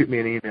to shoot me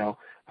an email.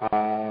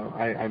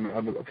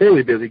 I'm a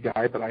fairly busy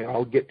guy, but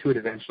I'll get to it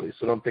eventually,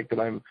 so don't think that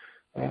I'm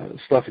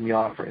sloughing you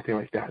off or anything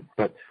like that.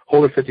 But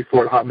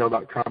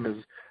holder54@hotmail.com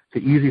is the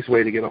easiest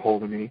way to get a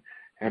hold of me,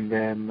 and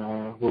then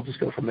we'll just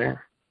go from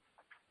there.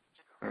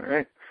 All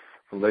right.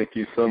 Well, thank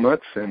you so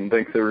much, and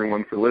thanks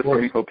everyone for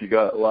listening. Hope you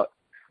got a lot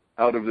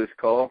out of this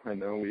call. I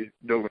know we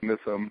dove into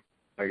some,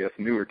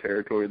 newer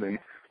territory than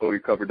what we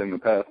covered in the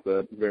past,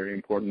 but very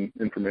important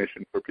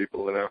information for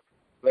people to know.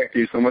 Thank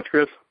you so much,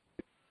 Chris.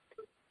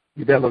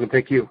 You bet, Logan.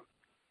 Thank you.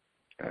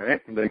 All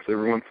right. Thanks,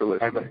 everyone, for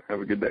listening. Bye-bye.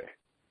 Have a good day.